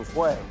 residents of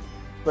Hue.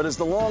 But as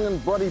the long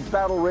and bloody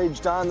battle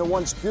raged on, the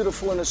once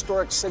beautiful and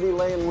historic city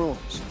lay in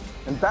ruins.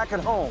 And back at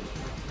home,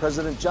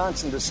 President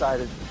Johnson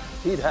decided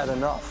he'd had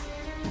enough.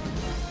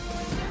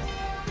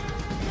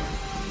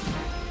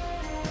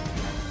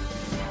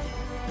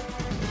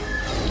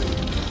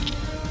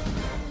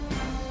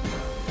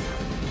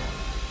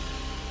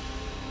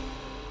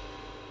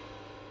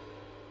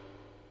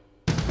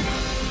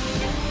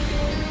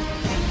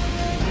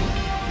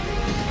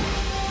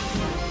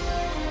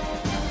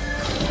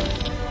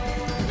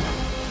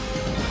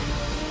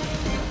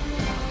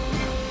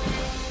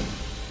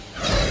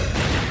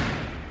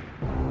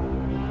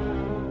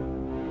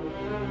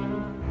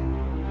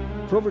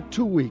 For over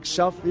 2 weeks,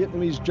 South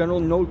Vietnamese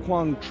General Ngo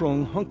Quang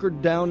Trung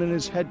hunkered down in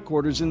his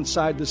headquarters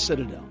inside the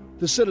Citadel.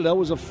 The Citadel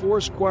was a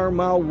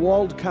 4-square-mile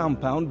walled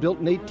compound built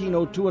in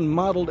 1802 and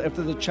modeled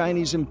after the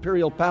Chinese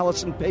Imperial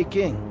Palace in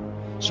Peking.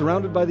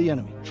 Surrounded by the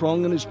enemy,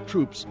 Trung and his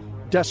troops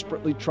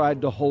desperately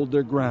tried to hold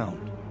their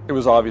ground. It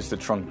was obvious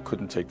that Trung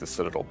couldn't take the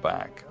Citadel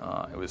back.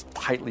 It was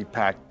tightly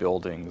packed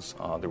buildings.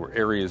 There were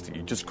areas that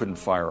you just couldn't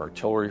fire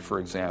artillery, for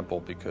example,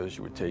 because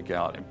you would take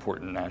out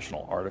important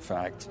national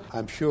artifacts.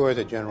 I'm sure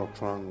that General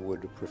Trung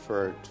would have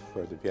preferred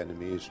for the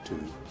Vietnamese to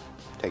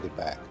take it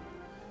back.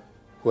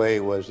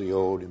 Hue was the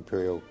old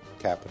imperial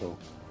capital.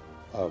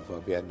 of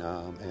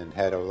Vietnam and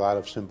had a lot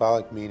of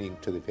symbolic meaning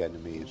to the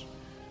Vietnamese,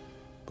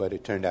 but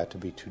it turned out to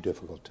be too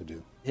difficult to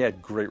do. He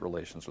had great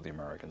relations with the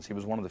Americans. He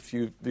was one of the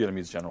few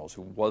Vietnamese generals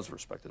who was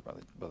respected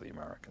by the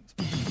Americans.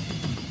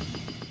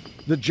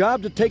 The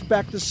job to take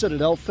back the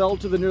Citadel fell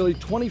to the nearly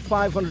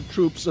 2,500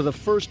 troops of the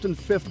 1st and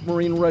 5th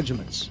Marine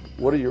Regiments.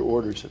 What are your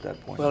orders at that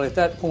point? Well, at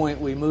that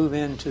point, we move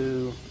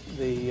into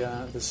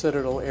the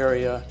Citadel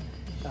area.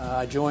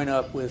 I join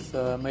up with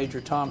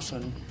Major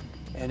Thompson,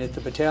 and at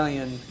the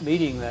battalion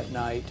meeting that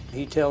night,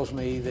 he tells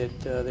me that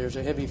there's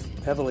a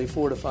heavily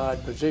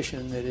fortified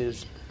position that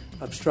is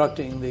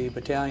obstructing the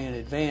battalion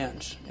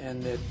advance,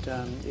 and that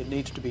it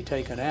needs to be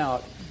taken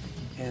out,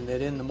 and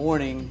that in the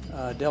morning,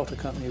 Delta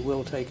Company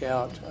will take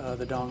out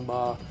the Dong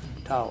Ba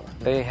Tower.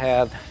 They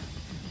had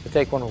to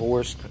take one of the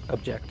worst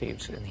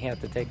objectives, and he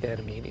had to take that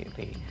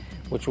immediately,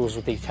 which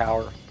was the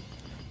tower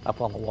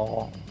up on the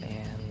wall.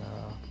 And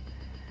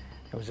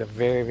it was a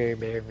very, very,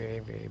 very, very,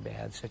 very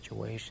bad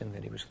situation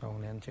that he was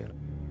thrown into.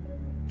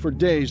 For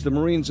days, the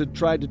Marines had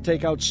tried to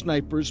take out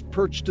snipers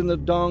perched in the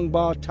Dong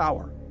Ba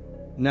Tower.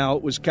 Now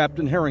it was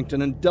Captain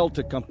Harrington and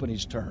Delta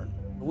Company's turn.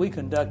 We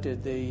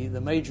conducted the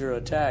major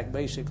attack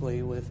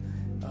basically with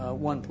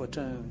one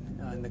platoon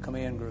in the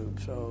command group.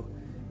 So,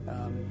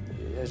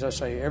 as I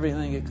say,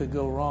 everything that could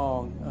go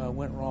wrong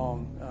went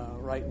wrong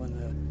right when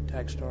the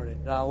attack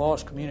started. I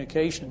lost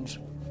communications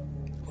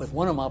with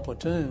one of my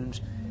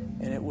platoons,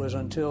 and it was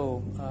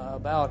until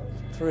about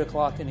 3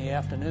 o'clock in the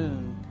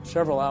afternoon,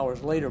 several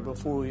hours later,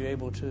 before we were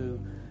able to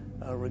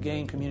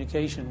regain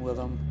communication with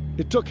them.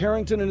 It took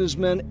Harrington and his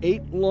men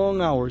 8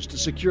 long hours to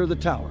secure the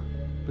tower,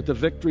 but the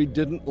victory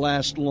didn't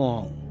last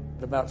long.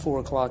 At about 4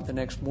 o'clock the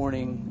next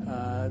morning,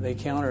 they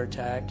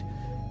counterattacked,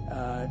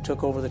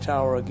 took over the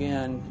tower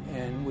again,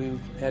 and we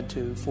had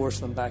to force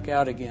them back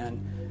out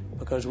again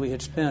because we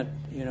had spent,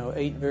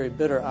 8 very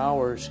bitter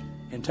hours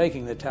in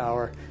taking the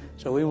tower,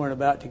 so we weren't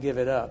about to give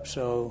it up.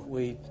 So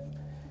we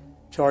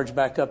charged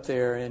back up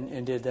there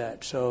and did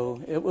that.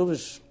 So it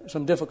was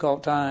some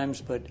difficult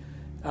times, but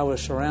I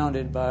was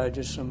surrounded by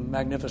just some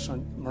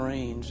magnificent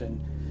Marines,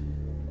 and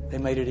they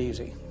made it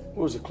easy.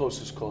 What was the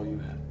closest call you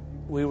had?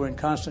 We were in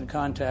constant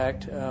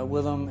contact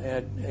with them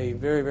at a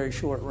very, very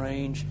short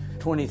range,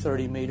 20,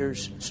 30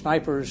 meters.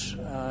 Snipers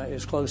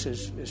as close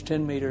as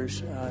 10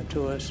 meters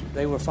to us.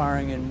 They were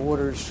firing in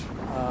mortars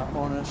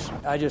on us.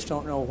 I just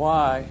don't know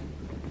why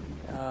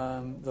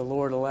the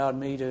Lord allowed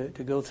me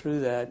to go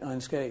through that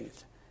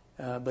unscathed,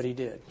 but He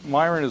did.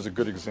 Myron is a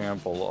good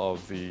example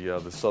of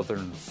the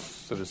Southern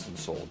citizen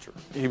soldier.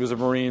 He was a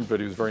Marine,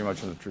 but he was very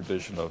much in the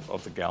tradition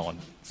of the gallant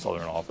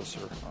Southern officer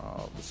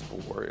of the Civil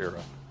War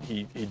era.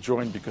 He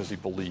joined because he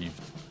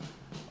believed.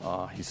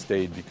 He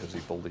stayed because he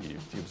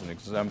believed. He was an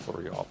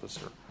exemplary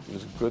officer. He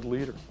was a good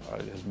leader.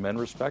 His men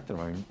respected him.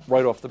 I mean,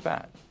 right off the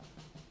bat,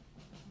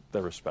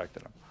 they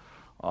respected him.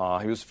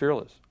 He was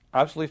fearless,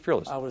 absolutely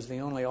fearless. I was the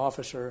only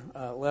officer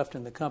left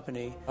in the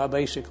company. I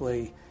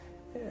basically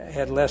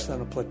had less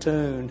than a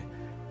platoon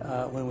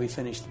when we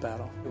finished the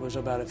battle. It was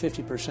about a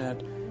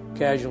 50%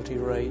 casualty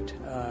rate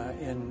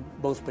in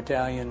both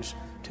battalions,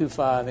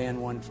 2-5 and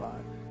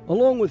 1-5.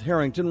 Along with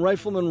Harrington,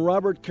 Rifleman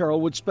Robert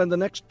Carroll would spend the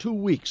next 2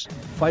 weeks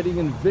fighting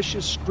in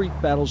vicious street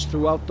battles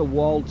throughout the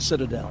walled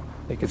citadel.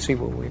 They could see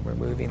where we were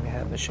moving. They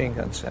had machine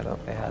guns set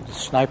up. They had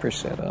snipers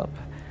set up.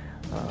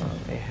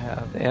 They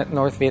had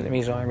North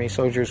Vietnamese Army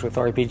soldiers with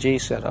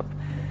RPGs set up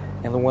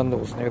in the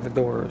windows near the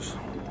doors.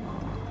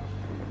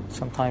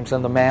 Sometimes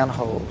in the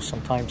manholes.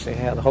 Sometimes they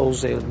had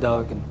holes they had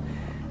dug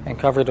and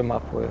covered them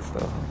up with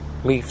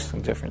leaves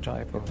and different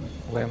type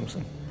of limbs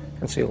and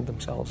concealed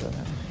themselves in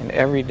it. And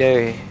every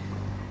day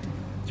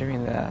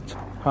during that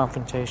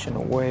confrontation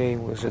away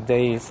was a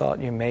day you thought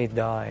you may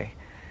die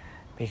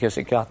because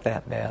it got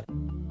that bad.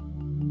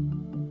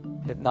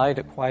 At night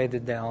it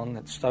quieted down.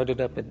 It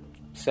started up at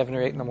 7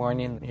 or 8 in the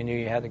morning. You knew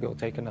you had to go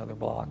take another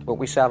block. But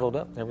we saddled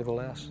up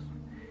nevertheless.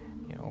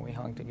 We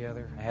hung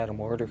together. I had a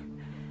mortar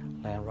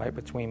land right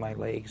between my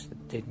legs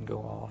that didn't go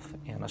off,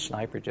 and a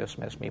sniper just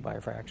missed me by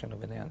a fraction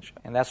of an inch.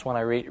 And that's when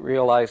I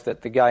realized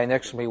that the guy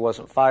next to me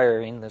wasn't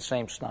firing. The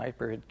same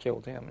sniper had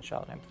killed him and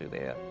shot him through the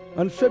head.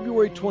 On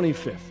February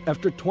 25th,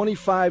 after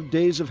 25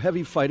 days of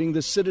heavy fighting,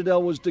 the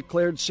Citadel was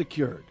declared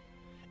secured.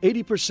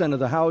 80% of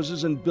the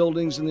houses and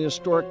buildings in the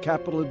historic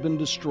capital had been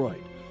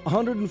destroyed.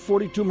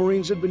 142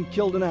 Marines had been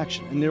killed in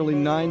action and nearly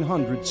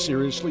 900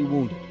 seriously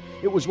wounded.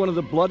 It was one of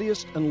the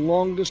bloodiest and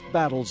longest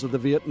battles of the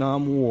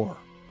Vietnam War.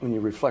 When you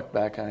reflect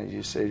back on it,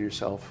 you say to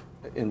yourself,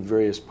 in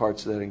various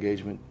parts of that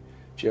engagement,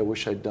 gee, I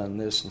wish I'd done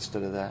this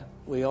instead of that.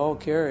 We all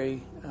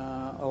carry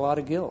a lot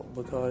of guilt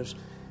because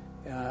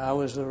I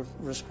was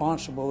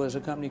responsible as a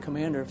company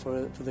commander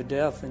for the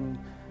death and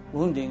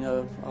wounding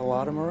of a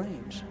lot of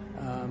Marines.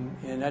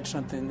 And that's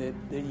something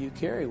that you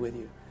carry with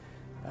you.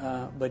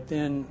 But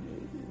then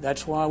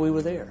that's why we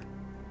were there.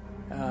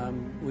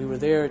 We were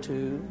there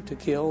to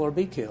kill or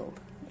be killed.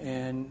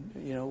 And,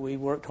 we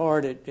worked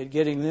hard at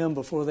getting them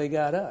before they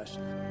got us.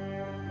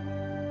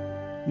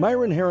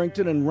 Myron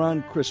Harrington and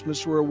Ron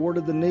Christmas were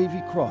awarded the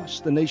Navy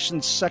Cross, the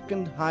nation's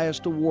second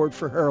highest award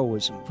for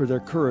heroism, for their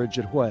courage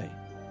at Hue.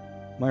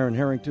 Myron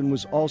Harrington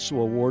was also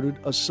awarded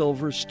a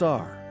Silver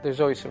Star. There's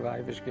always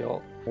survivor's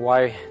guilt.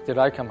 Why did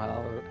I come out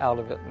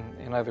of it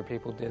and other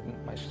people didn't?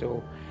 I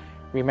still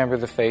remember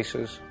the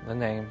faces, the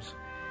names,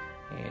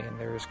 and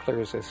they're as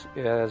clear as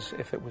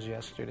if it was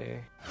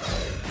yesterday.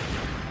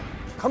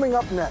 Coming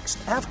up next,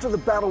 after the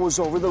battle was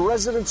over, the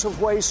residents of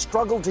Hue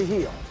struggled to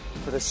heal,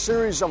 but a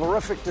series of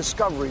horrific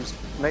discoveries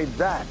made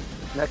that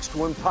next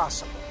to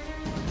impossible.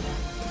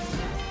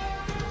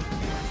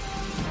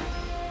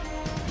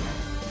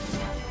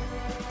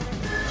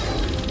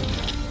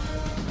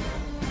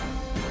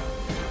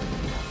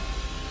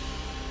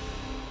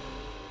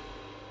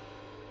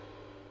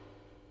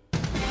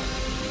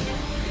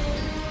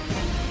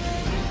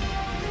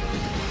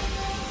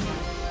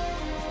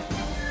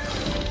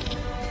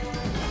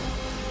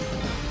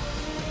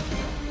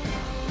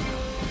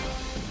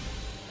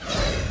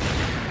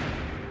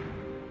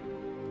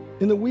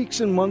 In the weeks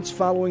and months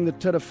following the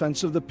Tet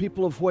Offensive, the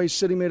people of Hue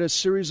City made a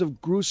series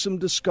of gruesome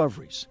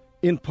discoveries.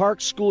 In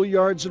parks,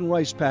 schoolyards, and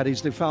rice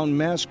paddies, they found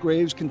mass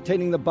graves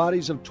containing the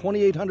bodies of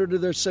 2,800 of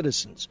their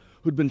citizens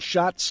who'd been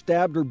shot,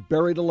 stabbed, or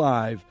buried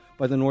alive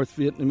by the North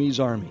Vietnamese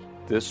army.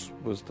 This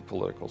was the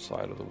political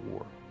side of the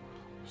war,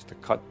 was to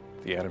cut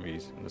the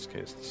enemies, in this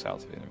case the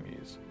South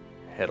Vietnamese,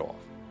 head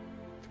off,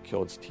 to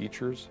kill its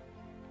teachers,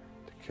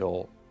 to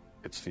kill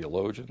its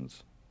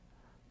theologians,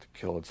 to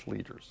kill its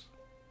leaders.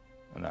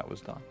 And that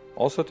was done.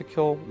 Also to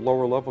kill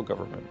lower-level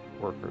government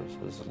workers.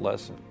 This is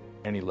less at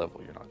any level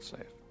you're not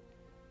safe.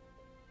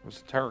 It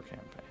was a terror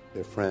campaign.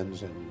 Their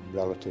friends and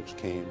relatives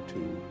came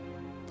to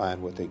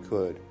find what they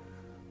could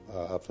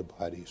of the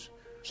bodies.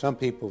 Some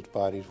people's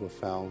bodies were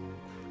found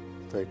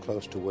very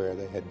close to where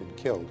they had been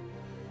killed,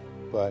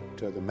 but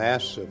the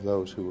mass of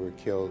those who were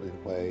killed in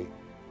Hue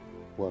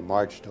were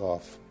marched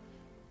off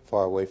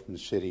far away from the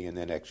city and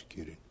then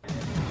executed.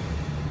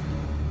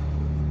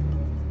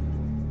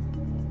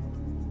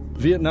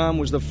 Vietnam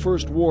was the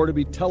first war to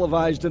be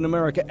televised in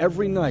America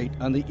every night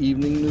on the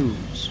evening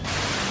news.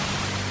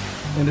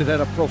 And it had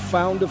a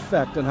profound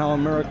effect on how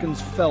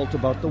Americans felt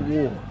about the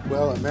war.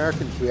 Well,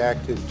 Americans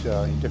reacted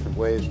in different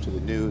ways to the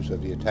news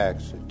of the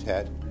attacks at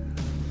Tet.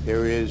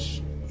 There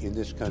is, in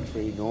this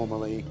country,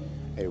 normally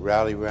a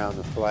rally around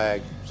the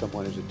flag.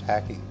 Someone is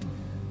attacking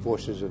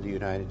forces of the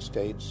United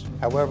States.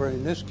 However,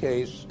 in this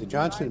case, the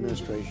Johnson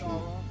administration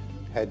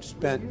had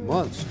spent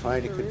months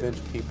trying to convince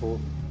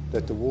people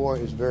that the war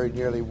is very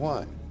nearly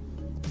won.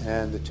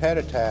 And the Tet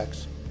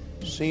attacks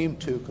seem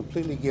to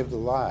completely give the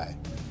lie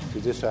to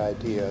this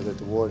idea that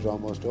the war is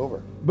almost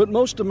over. But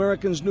most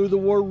Americans knew the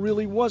war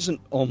really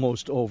wasn't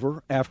almost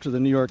over after the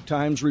New York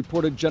Times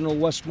reported General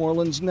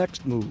Westmoreland's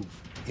next move.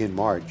 In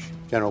March,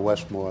 General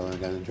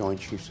Westmoreland and the Joint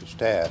Chiefs of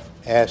Staff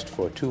asked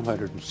for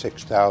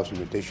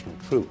 206,000 additional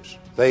troops.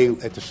 They,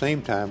 at the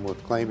same time, were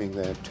claiming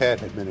that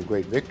Tet had been a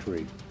great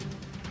victory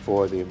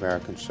for the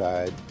American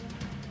side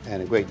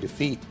and a great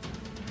defeat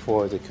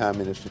for the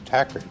communist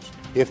attackers.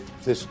 If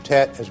this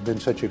Tet has been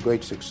such a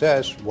great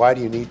success, why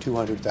do you need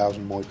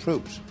 200,000 more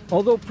troops?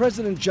 Although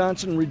President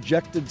Johnson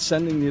rejected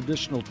sending the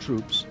additional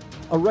troops,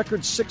 a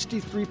record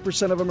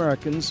 63% of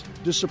Americans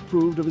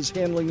disapproved of his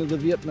handling of the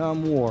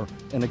Vietnam War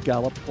in a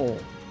Gallup poll.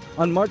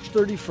 On March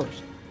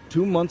 31st,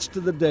 2 months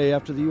to the day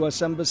after the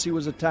U.S. Embassy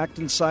was attacked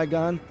in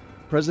Saigon,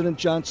 President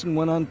Johnson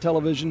went on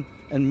television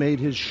and made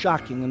his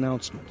shocking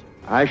announcement.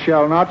 I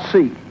shall not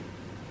seek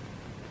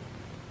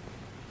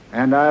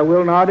and I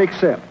will not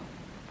accept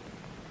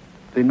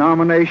the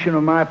nomination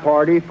of my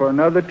party for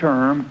another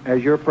term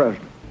as your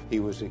president. He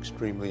was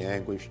extremely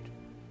anguished.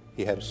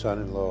 He had a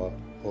son-in-law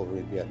over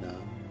in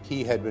Vietnam.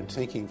 He had been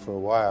thinking for a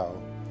while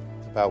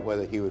about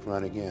whether he would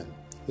run again.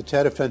 The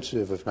Tet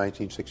Offensive of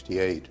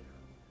 1968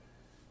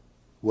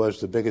 was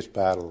the biggest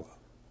battle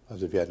of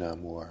the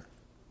Vietnam War.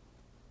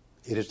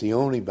 It is the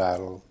only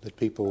battle that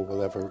people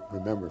will ever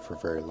remember for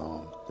very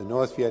long. The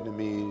North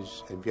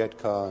Vietnamese and Viet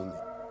Cong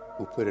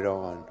who put it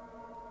on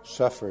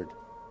suffered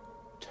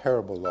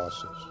terrible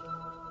losses,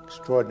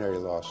 extraordinary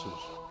losses,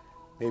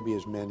 maybe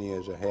as many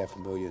as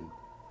 500,000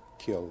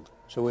 killed.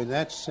 So in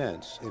that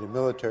sense, in a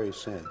military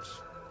sense,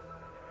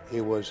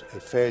 it was a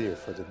failure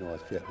for the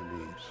North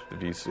Vietnamese. The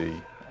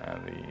VC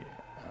and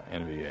the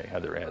NVA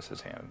had their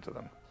asses handed to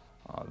them.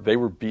 They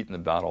were beaten the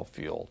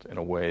battlefield in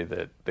a way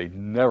that they'd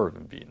never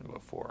been beaten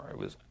before. It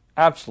was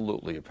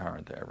absolutely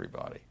apparent to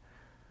everybody.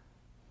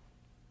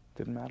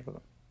 Didn't matter to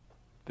them.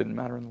 Didn't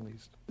matter in the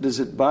least.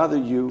 Does it bother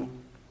you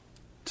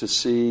to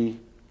see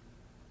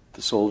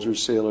the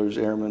soldiers, sailors,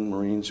 airmen,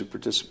 Marines who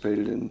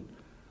participated in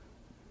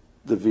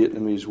the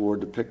Vietnamese War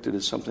depicted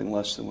as something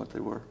less than what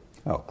they were?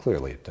 Oh,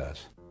 clearly it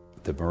does.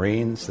 The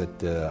Marines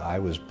that I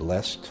was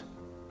blessed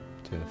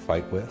to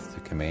fight with,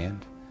 to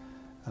command,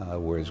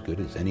 were as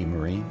good as any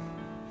Marine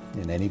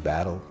in any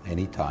battle,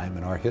 any time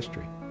in our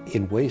history.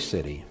 In Hue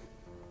City,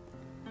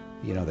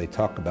 they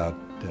talk about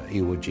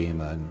Iwo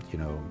Jima and,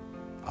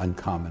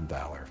 uncommon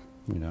valor,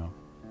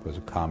 was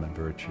a common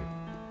virtue.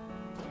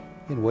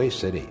 In Hue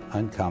City,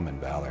 uncommon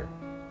valor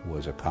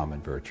was a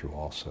common virtue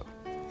also.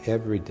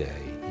 Every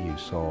day you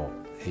saw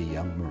a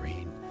young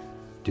Marine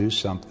do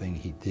something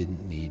he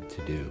didn't need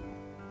to do.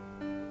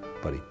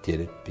 but he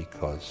did it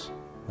because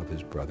of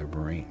his brother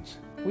Marines.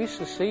 We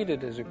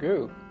succeeded as a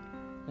group.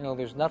 You know,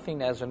 there's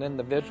nothing as an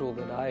individual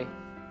that I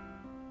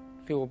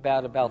feel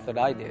bad about that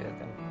I did,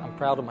 and I'm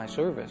proud of my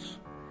service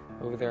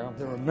over there.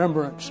 The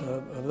remembrance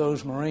of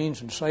those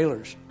Marines and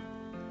sailors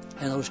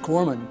and those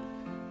corpsmen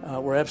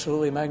were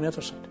absolutely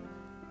magnificent.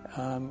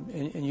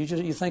 And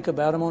you think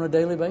about them on a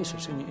daily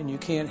basis, and you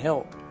can't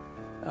help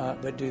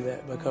but do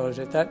that, because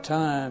at that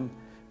time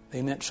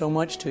they meant so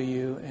much to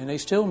you, and they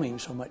still mean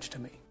so much to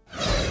me.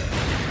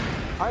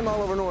 I'm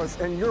Oliver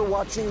North, and you're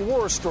watching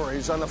War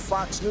Stories on the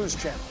Fox News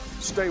Channel.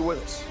 Stay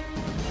with us.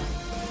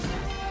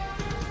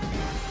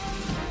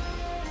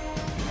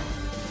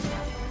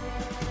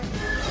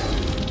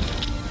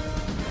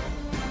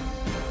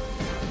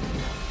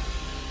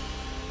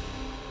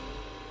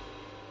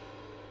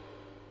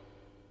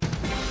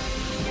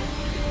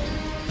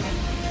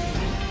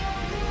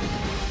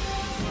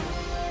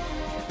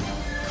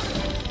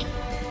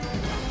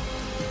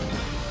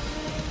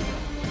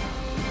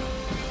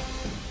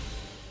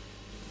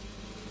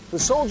 The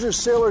soldiers,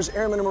 sailors,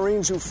 airmen, and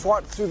Marines who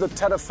fought through the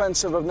Tet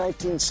Offensive of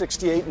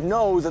 1968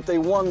 know that they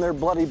won their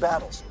bloody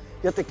battles.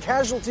 Yet the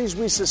casualties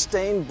we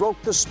sustained broke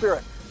the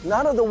spirit,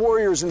 not of the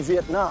warriors in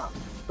Vietnam,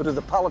 but of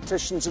the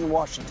politicians in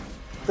Washington.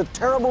 The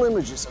terrible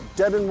images of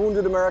dead and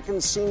wounded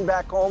Americans seen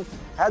back home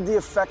had the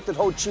effect that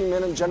Ho Chi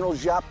Minh and General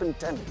Giap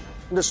intended.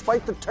 And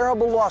despite the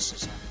terrible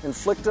losses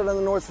inflicted on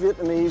the North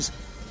Vietnamese,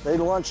 they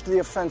launched the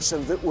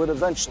offensive that would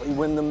eventually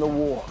win them the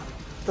war.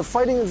 The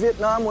fighting in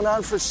Vietnam went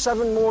on for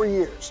 7 more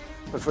years.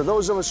 But for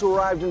those of us who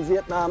arrived in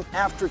Vietnam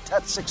after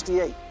Tet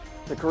 68,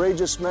 the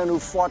courageous men who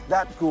fought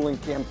that grueling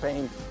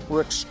campaign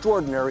were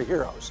extraordinary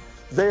heroes.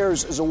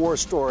 Theirs is a war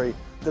story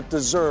that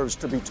deserves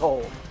to be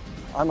told.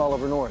 I'm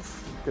Oliver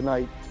North. Good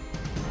night.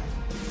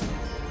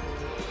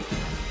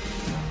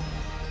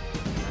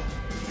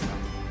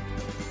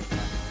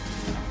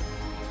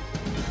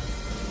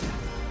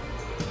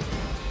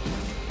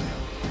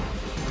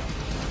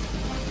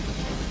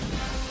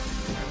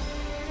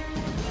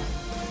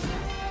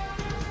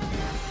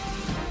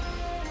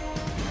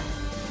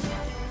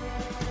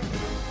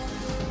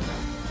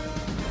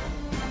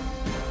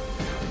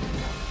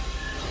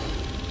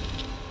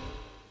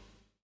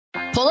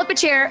 Pull up a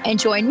chair and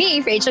join me,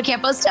 Rachel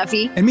Campos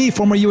Duffy. And me,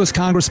 former U.S.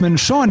 Congressman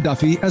Sean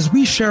Duffy, as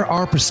we share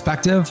our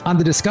perspective on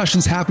the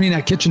discussions happening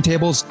at kitchen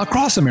tables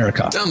across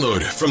America.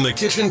 Download From the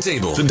Kitchen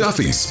Table, The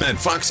Duffys, at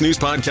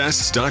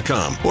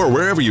foxnewspodcasts.com or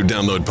wherever you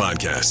download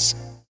podcasts.